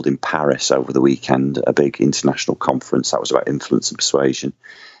across the world in Paris over the weekend, a big international conference that was about influence and persuasion,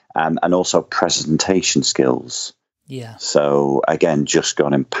 and also presentation skills. Yeah. So again, just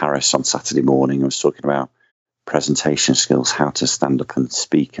gone in Paris on Saturday morning, I was talking about presentation skills, how to stand up and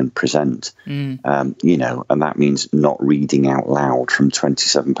speak and present, you know, and that means not reading out loud from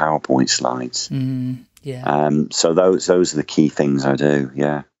 27 PowerPoint slides. Yeah. So those are the key things I do.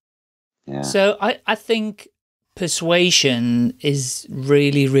 Yeah. Yeah. So I think persuasion is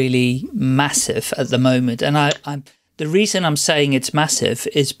really, really massive at the moment. And the reason I'm saying it's massive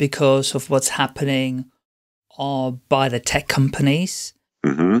is because of what's happening by the tech companies,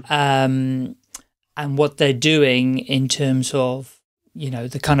 and what they're doing in terms of, you know,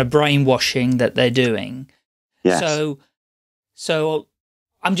 the kind of brainwashing that they're doing. Yes. So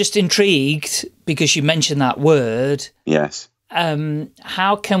I'm just intrigued because you mentioned that word. Yes.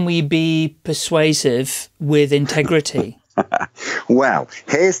 How can we be persuasive with integrity? Well,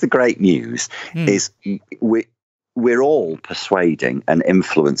 here's the great news: is we're all persuading and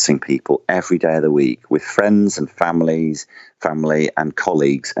influencing people every day of the week with friends and family and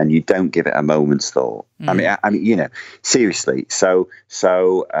colleagues, and you don't give it a moment's thought. I mean, you know, seriously. So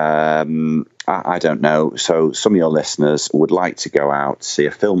I don't know. So some of your listeners would like to go out, see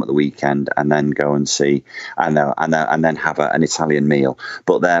a film at the weekend, and then go and see, and then have an Italian meal.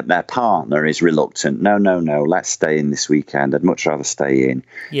 But their partner is reluctant. No, let's stay in this weekend. I'd much rather stay in.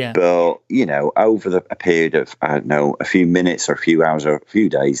 Yeah. But you know, over a period of a few minutes or a few hours or a few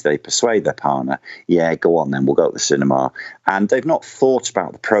days, they persuade their partner. Yeah, go on then. We'll go to the cinema. And they've not thought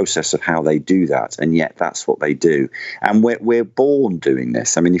about the process of how they do that, and yet that's what they do. And we're born doing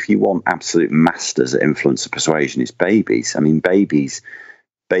this. I mean, if you want absolute masters at influence of persuasion, it's babies. I mean, babies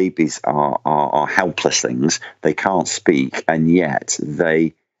are helpless things. They can't speak, and yet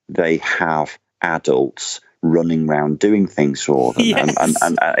they have adults running around doing things for them. Yes.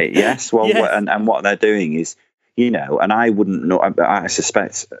 And yes, well, Yes. And what they're doing is, you know, and I wouldn't know. I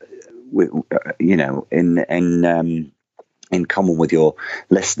suspect, you know, in common with your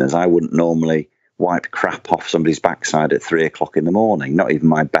listeners, I wouldn't normally wipe crap off somebody's backside at 3 o'clock in the morning. Not even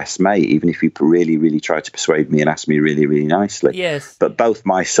my best mate, even if you really, really tried to persuade me and asked me really, really nicely. Yes. But both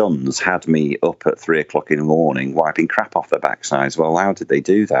my sons had me up at 3 o'clock in the morning wiping crap off their backsides. Well, how did they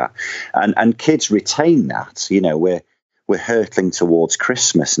do that? And kids retain that. You know, we're hurtling towards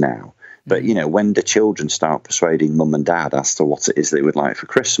Christmas now. But, you know, when do children start persuading mum and dad as to what it is they would like for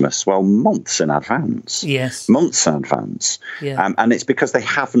Christmas? Well, months in advance. Yes. Months in advance. Yeah. And it's because they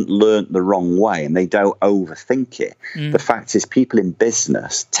haven't learnt the wrong way and they don't overthink it. The fact is, people in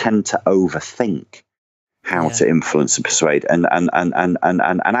business tend to overthink how to influence and persuade and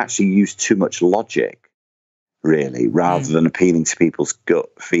actually use too much logic, really, rather than appealing to people's gut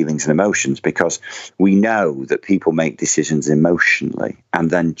feelings and emotions, because we know that people make decisions emotionally and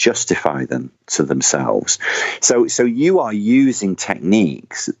then justify them to themselves. So you are using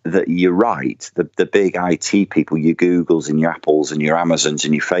techniques that, you're right, the big IT people, your Googles and your Apples and your Amazons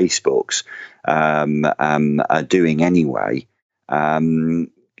and your Facebooks are doing anyway.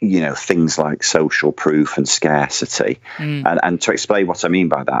 You know, things like social proof and scarcity. And to explain what I mean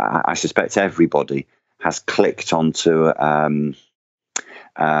by that, I suspect everybody has clicked onto a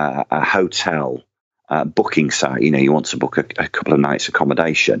hotel booking site. You know, you want to book a couple of nights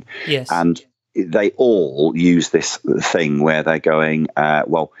accommodation. Yes. And they all use this thing where they're going,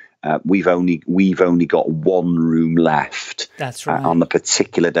 we've only got one room left. That's right. On the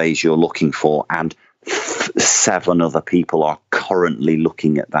particular days you're looking for, and 7 other people are currently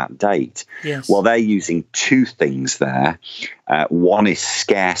looking at that date. Yes. Well, they're using 2 things there. One is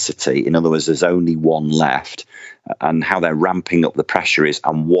scarcity. In other words, there's only one left. And how they're ramping up the pressure is,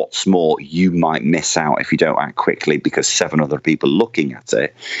 and what's more, you might miss out if you don't act quickly because 7 other people looking at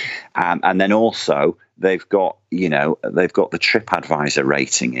it. And then also they've got the TripAdvisor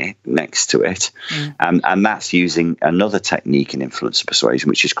rating it next to it. And that's using another technique in influence and persuasion,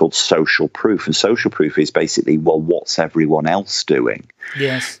 which is called social proof. And social proof is basically, well, what's everyone else doing?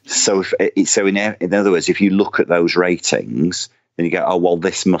 Yes. So in other words, if you look at those ratings, then you go, oh, well,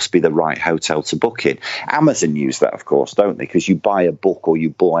 this must be the right hotel to book in. Amazon use that, of course, don't they? Because you buy a book or you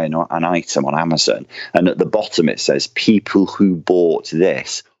buy an item on Amazon, and at the bottom it says, people who bought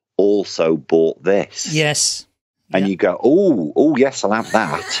this also bought this. Yes. And you go, oh, yes, I'll have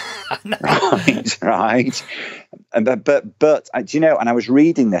that. right. But do you know, and I was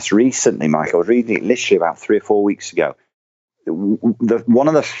reading this recently, Mike, I was reading it literally about 3 or 4 weeks ago. One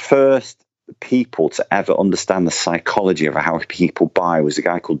of the first people to ever understand the psychology of how people buy was a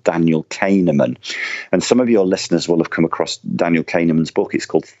guy called Daniel Kahneman. And some of your listeners will have come across Daniel Kahneman's book. It's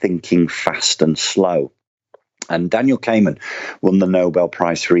called Thinking Fast and Slow. And Daniel Kahneman won the Nobel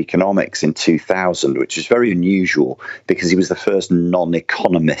Prize for Economics in 2000, which is very unusual because he was the first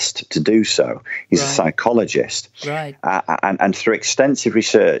non-economist to do so. He's a psychologist. Right. And through extensive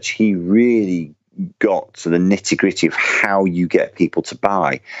research, he really got to the nitty-gritty of how you get people to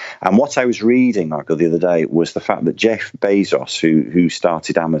buy. And what I was reading, Michael, the other day was the fact that Jeff Bezos, who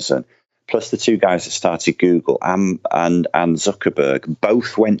started Amazon, plus the 2 guys that started Google and Zuckerberg,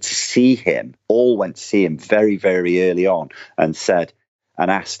 both went to see him, very, very early on and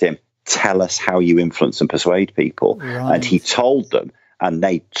asked him, tell us how you influence and persuade people. Right. And he told them, and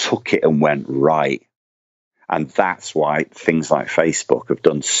they took it and went, right. And that's why things like Facebook have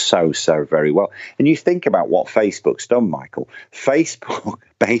done so very well. And you think about what Facebook's done, Michael. Facebook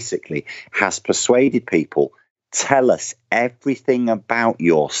basically has persuaded people, tell us everything about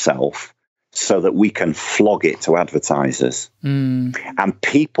yourself so that we can flog it to advertisers. And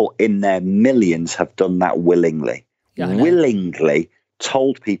people in their millions have done that willingly. Willingly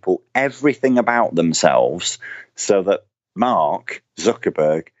told people everything about themselves so that Mark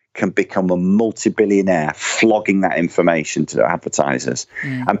Zuckerberg can become a multi-billionaire, flogging that information to advertisers.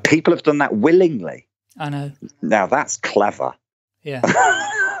 And people have done that willingly. I know. Now, that's clever. Yeah.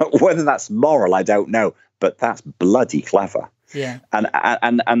 Whether that's moral, I don't know, but that's bloody clever. Yeah.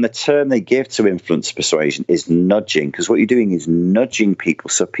 And the term they give to influence persuasion is nudging, because what you're doing is nudging people.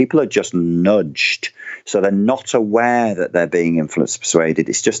 So people are just nudged. So they're not aware that they're being influenced, persuaded.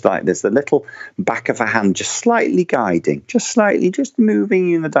 It's just like there's the little back of a hand just slightly guiding, just moving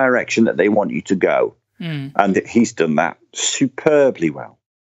you in the direction that they want you to go. And he's done that superbly well.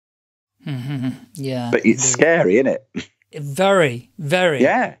 Yeah. But it's scary, isn't it? Very, very.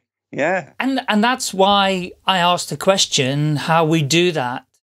 Yeah. Yeah. And that's why I asked the question, how we do that.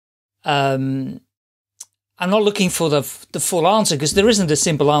 I'm not looking for the full answer, because there isn't a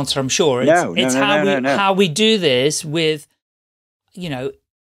simple answer, I'm sure. It's how we do this with,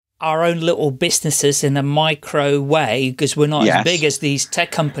 our own little businesses in a micro way, because we're not as big as these tech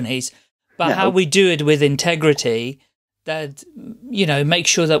companies, but how we do it with integrity that, make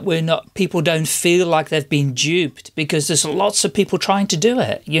sure that people don't feel like they've been duped, because there's lots of people trying to do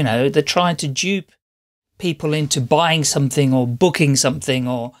it. They're trying to dupe people into buying something or booking something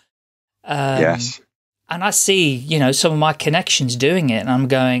or, yes. And I see, some of my connections doing it, and I'm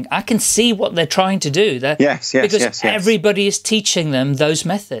going, I can see what they're trying to do. Because everybody is teaching them those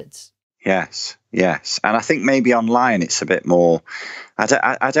methods. Yes, yes. And I think maybe online it's a bit more,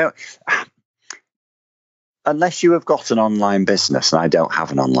 I don't, unless you have got an online business, and I don't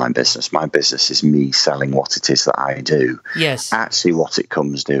have an online business. My business is me selling what it is that I do. Yes. Actually, what it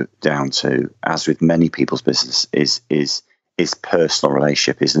comes down to, as with many people's business, is personal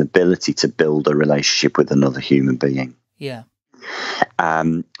relationship, is an ability to build a relationship with another human being. Yeah.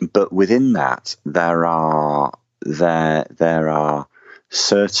 But within that, there are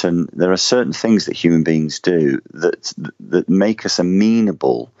certain things that human beings do that make us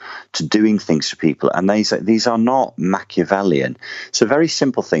amenable to doing things for people, and these are not Machiavellian. It's a very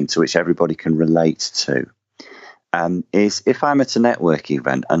simple thing to which everybody can relate to. Is if I'm at a networking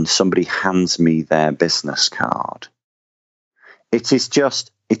event and somebody hands me their business card, it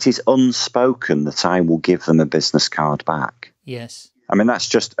is unspoken that I will give them a business card back. Yes. I mean, that's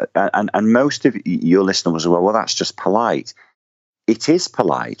just, and most of your listeners will, well, that's just polite. It is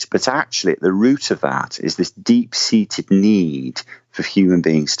polite, but actually at the root of that is this deep-seated need for human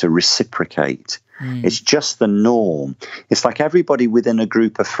beings to reciprocate. It's just the norm. It's like everybody within a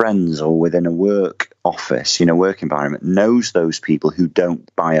group of friends or within a work office, work environment, knows those people who don't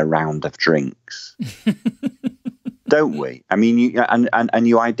buy a round of drinks. Don't we? I mean,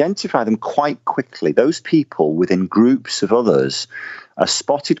 you identify them quite quickly. Those people within groups of others are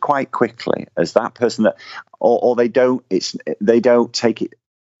spotted quite quickly as that person that, or they don't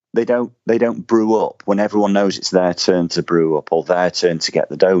brew up when everyone knows it's their turn to brew up or their turn to get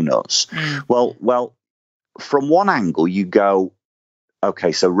the donuts. Well, from one angle you go,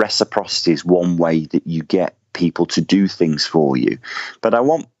 okay, so reciprocity is one way that you get people to do things for you, but I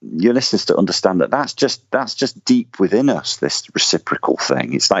want your listeners to understand that that's just deep within us, this reciprocal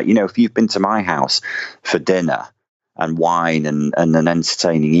thing. It's like, if you've been to my house for dinner and wine and an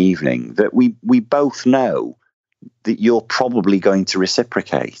entertaining evening, that we both know that you're probably going to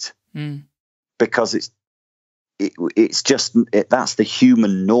reciprocate, because that's the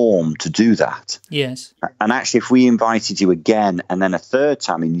human norm to do that. Yes. And actually, if we invited you again and then a third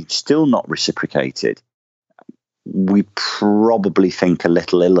time and you'd still not reciprocated, we probably think a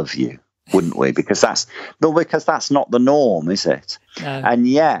little ill of you, wouldn't we? Because that's not the norm, is it? No. And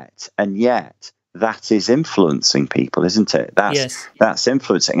yet that is influencing people, isn't it? That's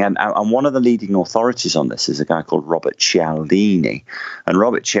influencing. And one of the leading authorities on this is a guy called Robert Cialdini. And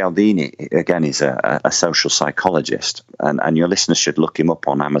Robert Cialdini, again, is a social psychologist. And your listeners should look him up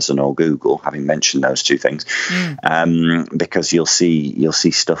on Amazon or Google, having mentioned those two things, because you'll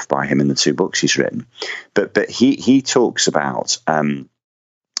see stuff by him in the two books he's written. But he talks about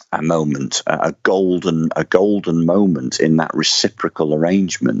a moment, a golden moment in that reciprocal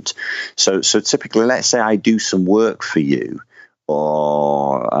arrangement. So typically, let's say I do some work for you,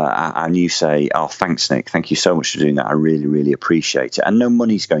 and you say, "Oh, thanks, Nick. Thank you so much for doing that. I really, really appreciate it." And no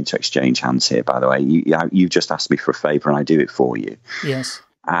money's going to exchange hands here, by the way. You just asked me for a favour, and I do it for you. Yes.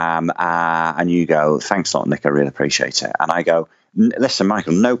 And you go, "Thanks a lot, Nick. I really appreciate it." And I go, "Listen,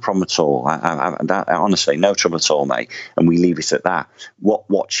 Michael, no problem at all. Honestly, no trouble at all, mate." And we leave it at that.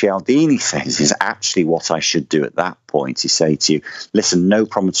 What Cialdini says is actually what I should do at that point. He say to you, "Listen, no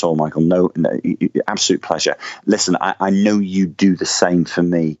problem at all, Michael. No, absolute pleasure. Listen, I know you do the same for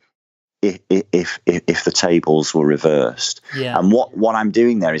me if the tables were reversed." Yeah. And what I'm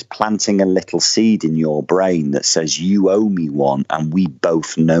doing there is planting a little seed in your brain that says you owe me one, and we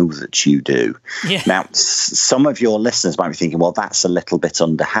both know that you do. Yeah. Now, some of your listeners might be thinking, well, that's a little bit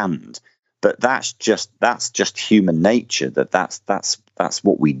underhand, but that's just human nature. That's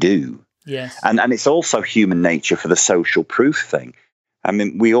what we do. Yes. And it's also human nature for the social proof thing. I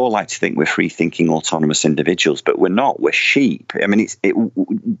mean, we all like to think we're free-thinking, autonomous individuals, but we're not. We're sheep. I mean,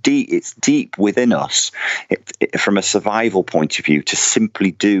 it's deep within us, from a survival point of view, to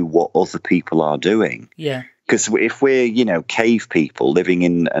simply do what other people are doing. Yeah. Because if we're, cave people living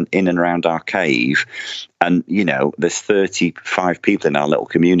in and around our cave, and, there's 35 people in our little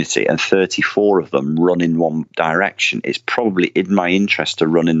community and 34 of them run in one direction, it's probably in my interest to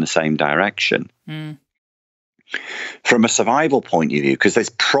run in the same direction. From a survival point of view, because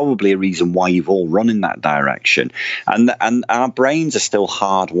there's probably a reason why you've all run in that direction, and our brains are still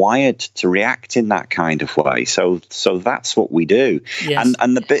hardwired to react in that kind of way. So that's what we do. Yes.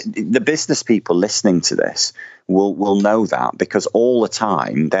 And the business people listening to this will know that, because all the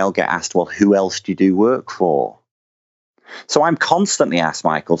time they'll get asked, "Well, who else do you do work for?" So I'm constantly asked,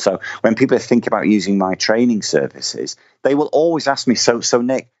 Michael. So when people think about using my training services, they will always ask me, so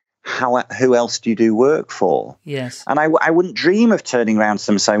Nick, who else do you do work for? Yes. And I wouldn't dream of turning around to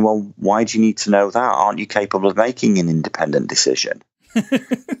them and saying, well, why do you need to know that? Aren't you capable of making an independent decision?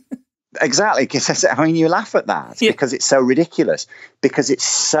 Exactly. Because I mean, you laugh at that because it's so ridiculous, because it's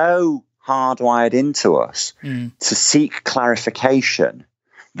so hardwired into us to seek clarification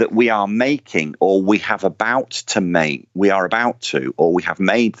that we are making, or we have about to make, or we have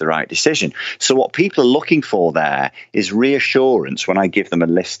made the right decision. So what people are looking for there is reassurance when I give them a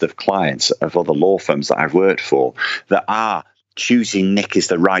list of clients of other law firms that I've worked for that choosing Nick is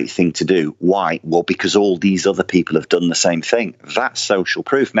the right thing to do. Why? Well, because all these other people have done the same thing. That's social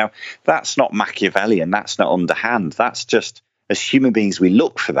proof. Now, that's not Machiavellian. That's not underhand. That's just, as human beings, we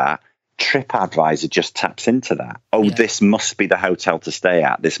look for that. TripAdvisor just taps into that. This must be the hotel to stay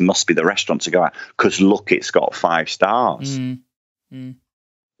at. This must be the restaurant to go at, because look, it's got 5 stars.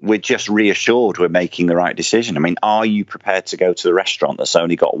 We're just reassured we're making the right decision. I mean, are you prepared to go to the restaurant that's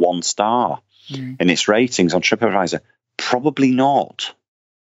only got 1 star in its ratings on TripAdvisor? Probably not.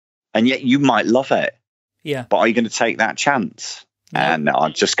 And yet you might love it. Yeah. But are you going to take that chance? And I'll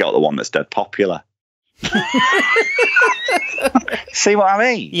just go to the one that's dead popular. See what I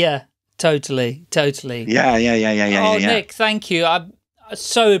mean? Yeah. Totally. Yeah. Oh, Nick, thank you. I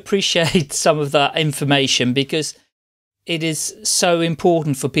so appreciate some of that information, because it is so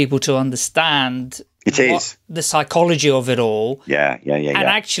important for people to understand the psychology of it all. Yeah. And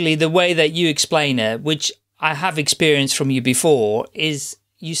actually, the way that you explain it, which I have experienced from you before, is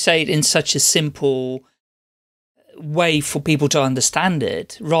you say it in such a simple way for people to understand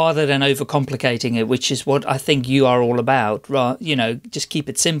it, rather than overcomplicating it, which is what I think you are all about. Just keep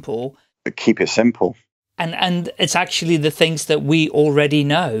it simple. Keep it simple. And it's actually the things that we already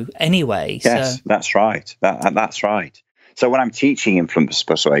know anyway. Yes, so. That's right. That's right. So when I'm teaching influence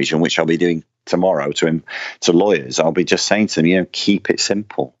persuasion, which I'll be doing tomorrow to lawyers, I'll be just saying to them, keep it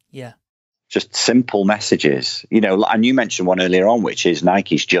simple. Yeah. Just simple messages. And you mentioned one earlier on, which is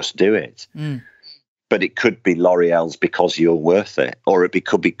Nike's Just Do It. But it could be L'Oreal's Because You're Worth It, or it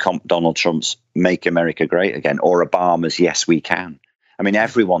could be Donald Trump's Make America Great Again, or Obama's Yes We Can. I mean,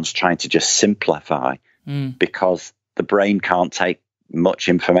 everyone's trying to just simplify because the brain can't take much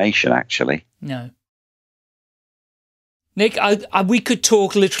information, actually. No. Nick, we could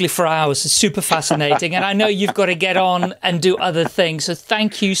talk literally for hours. It's super fascinating. And I know you've got to get on and do other things. So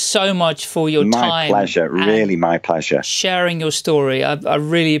thank you so much for your time. My pleasure. Really, my pleasure. Sharing your story. I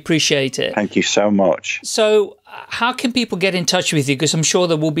really appreciate it. Thank you so much. So how can people get in touch with you? Because I'm sure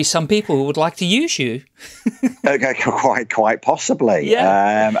there will be some people who would like to use you. Quite possibly.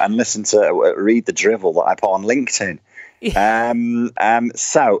 Yeah. And read the drivel that I put on LinkedIn.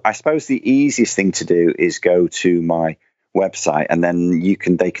 So I suppose the easiest thing to do is go to my website, and then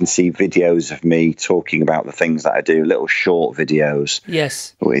they can see videos of me talking about the things that I do, little short videos,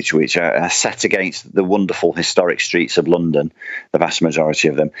 which are set against the wonderful historic streets of London, the vast majority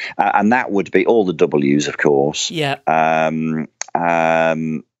of them, and that would be all the W's, of course. RG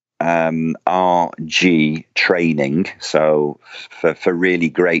training, so for really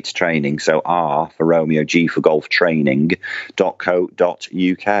great training, so R for Romeo, G for golf, training.co.uk.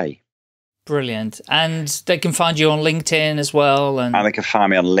 Brilliant. And they can find you on LinkedIn as well. And they can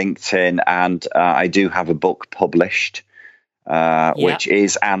find me on LinkedIn. And I do have a book published, which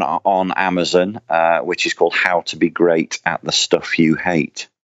is on Amazon, which is called How to Be Great at the Stuff You Hate.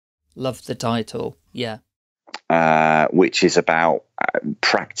 Love the title. Yeah. Which is about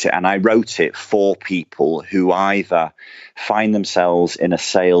practice. And I wrote it for people who either find themselves in a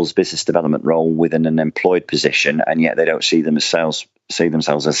sales business development role within an employed position, and yet they don't see themselves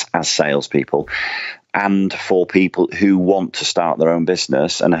as salespeople, and for people who want to start their own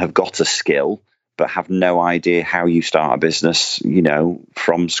business and have got a skill but have no idea how you start a business,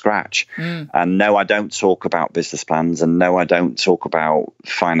 from scratch. And no, I don't talk about business plans, and no, I don't talk about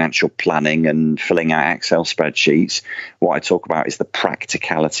financial planning and filling out Excel spreadsheets. What I talk about is the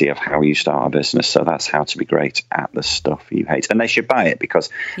practicality of how you start a business. So that's How to Be Great at the Stuff You Hate. And they should buy it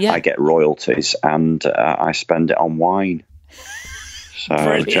because I get royalties, and I spend it on wine.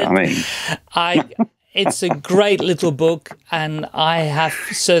 So, do you know what I mean? It's a great little book, and I have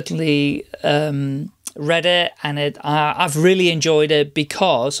certainly read it, and I've really enjoyed it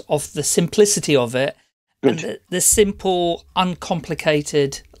because of the simplicity of it. Good. And the simple,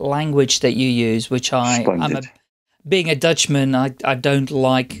 uncomplicated language that you use, which being a Dutchman, I don't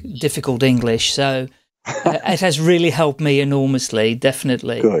like difficult English, so it has really helped me enormously,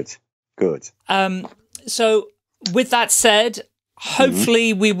 definitely. Good. So with that said,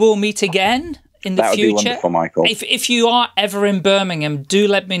 hopefully we will meet again in the That would future. be wonderful, Michael. If you are ever in Birmingham, do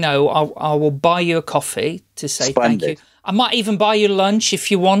let me know. I will buy you a coffee to say Splendid. thank you. I might even buy you lunch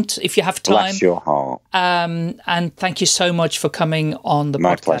if you want, if you have time. Bless your heart. And thank you so much for coming on the podcast.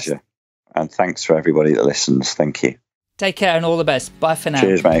 My pleasure. And thanks for everybody that listens. Thank you. Take care and all the best. Bye for now.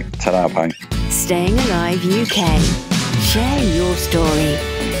 Cheers, mate. Ta-da, bye. Staying Alive UK. Share your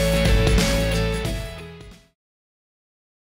story.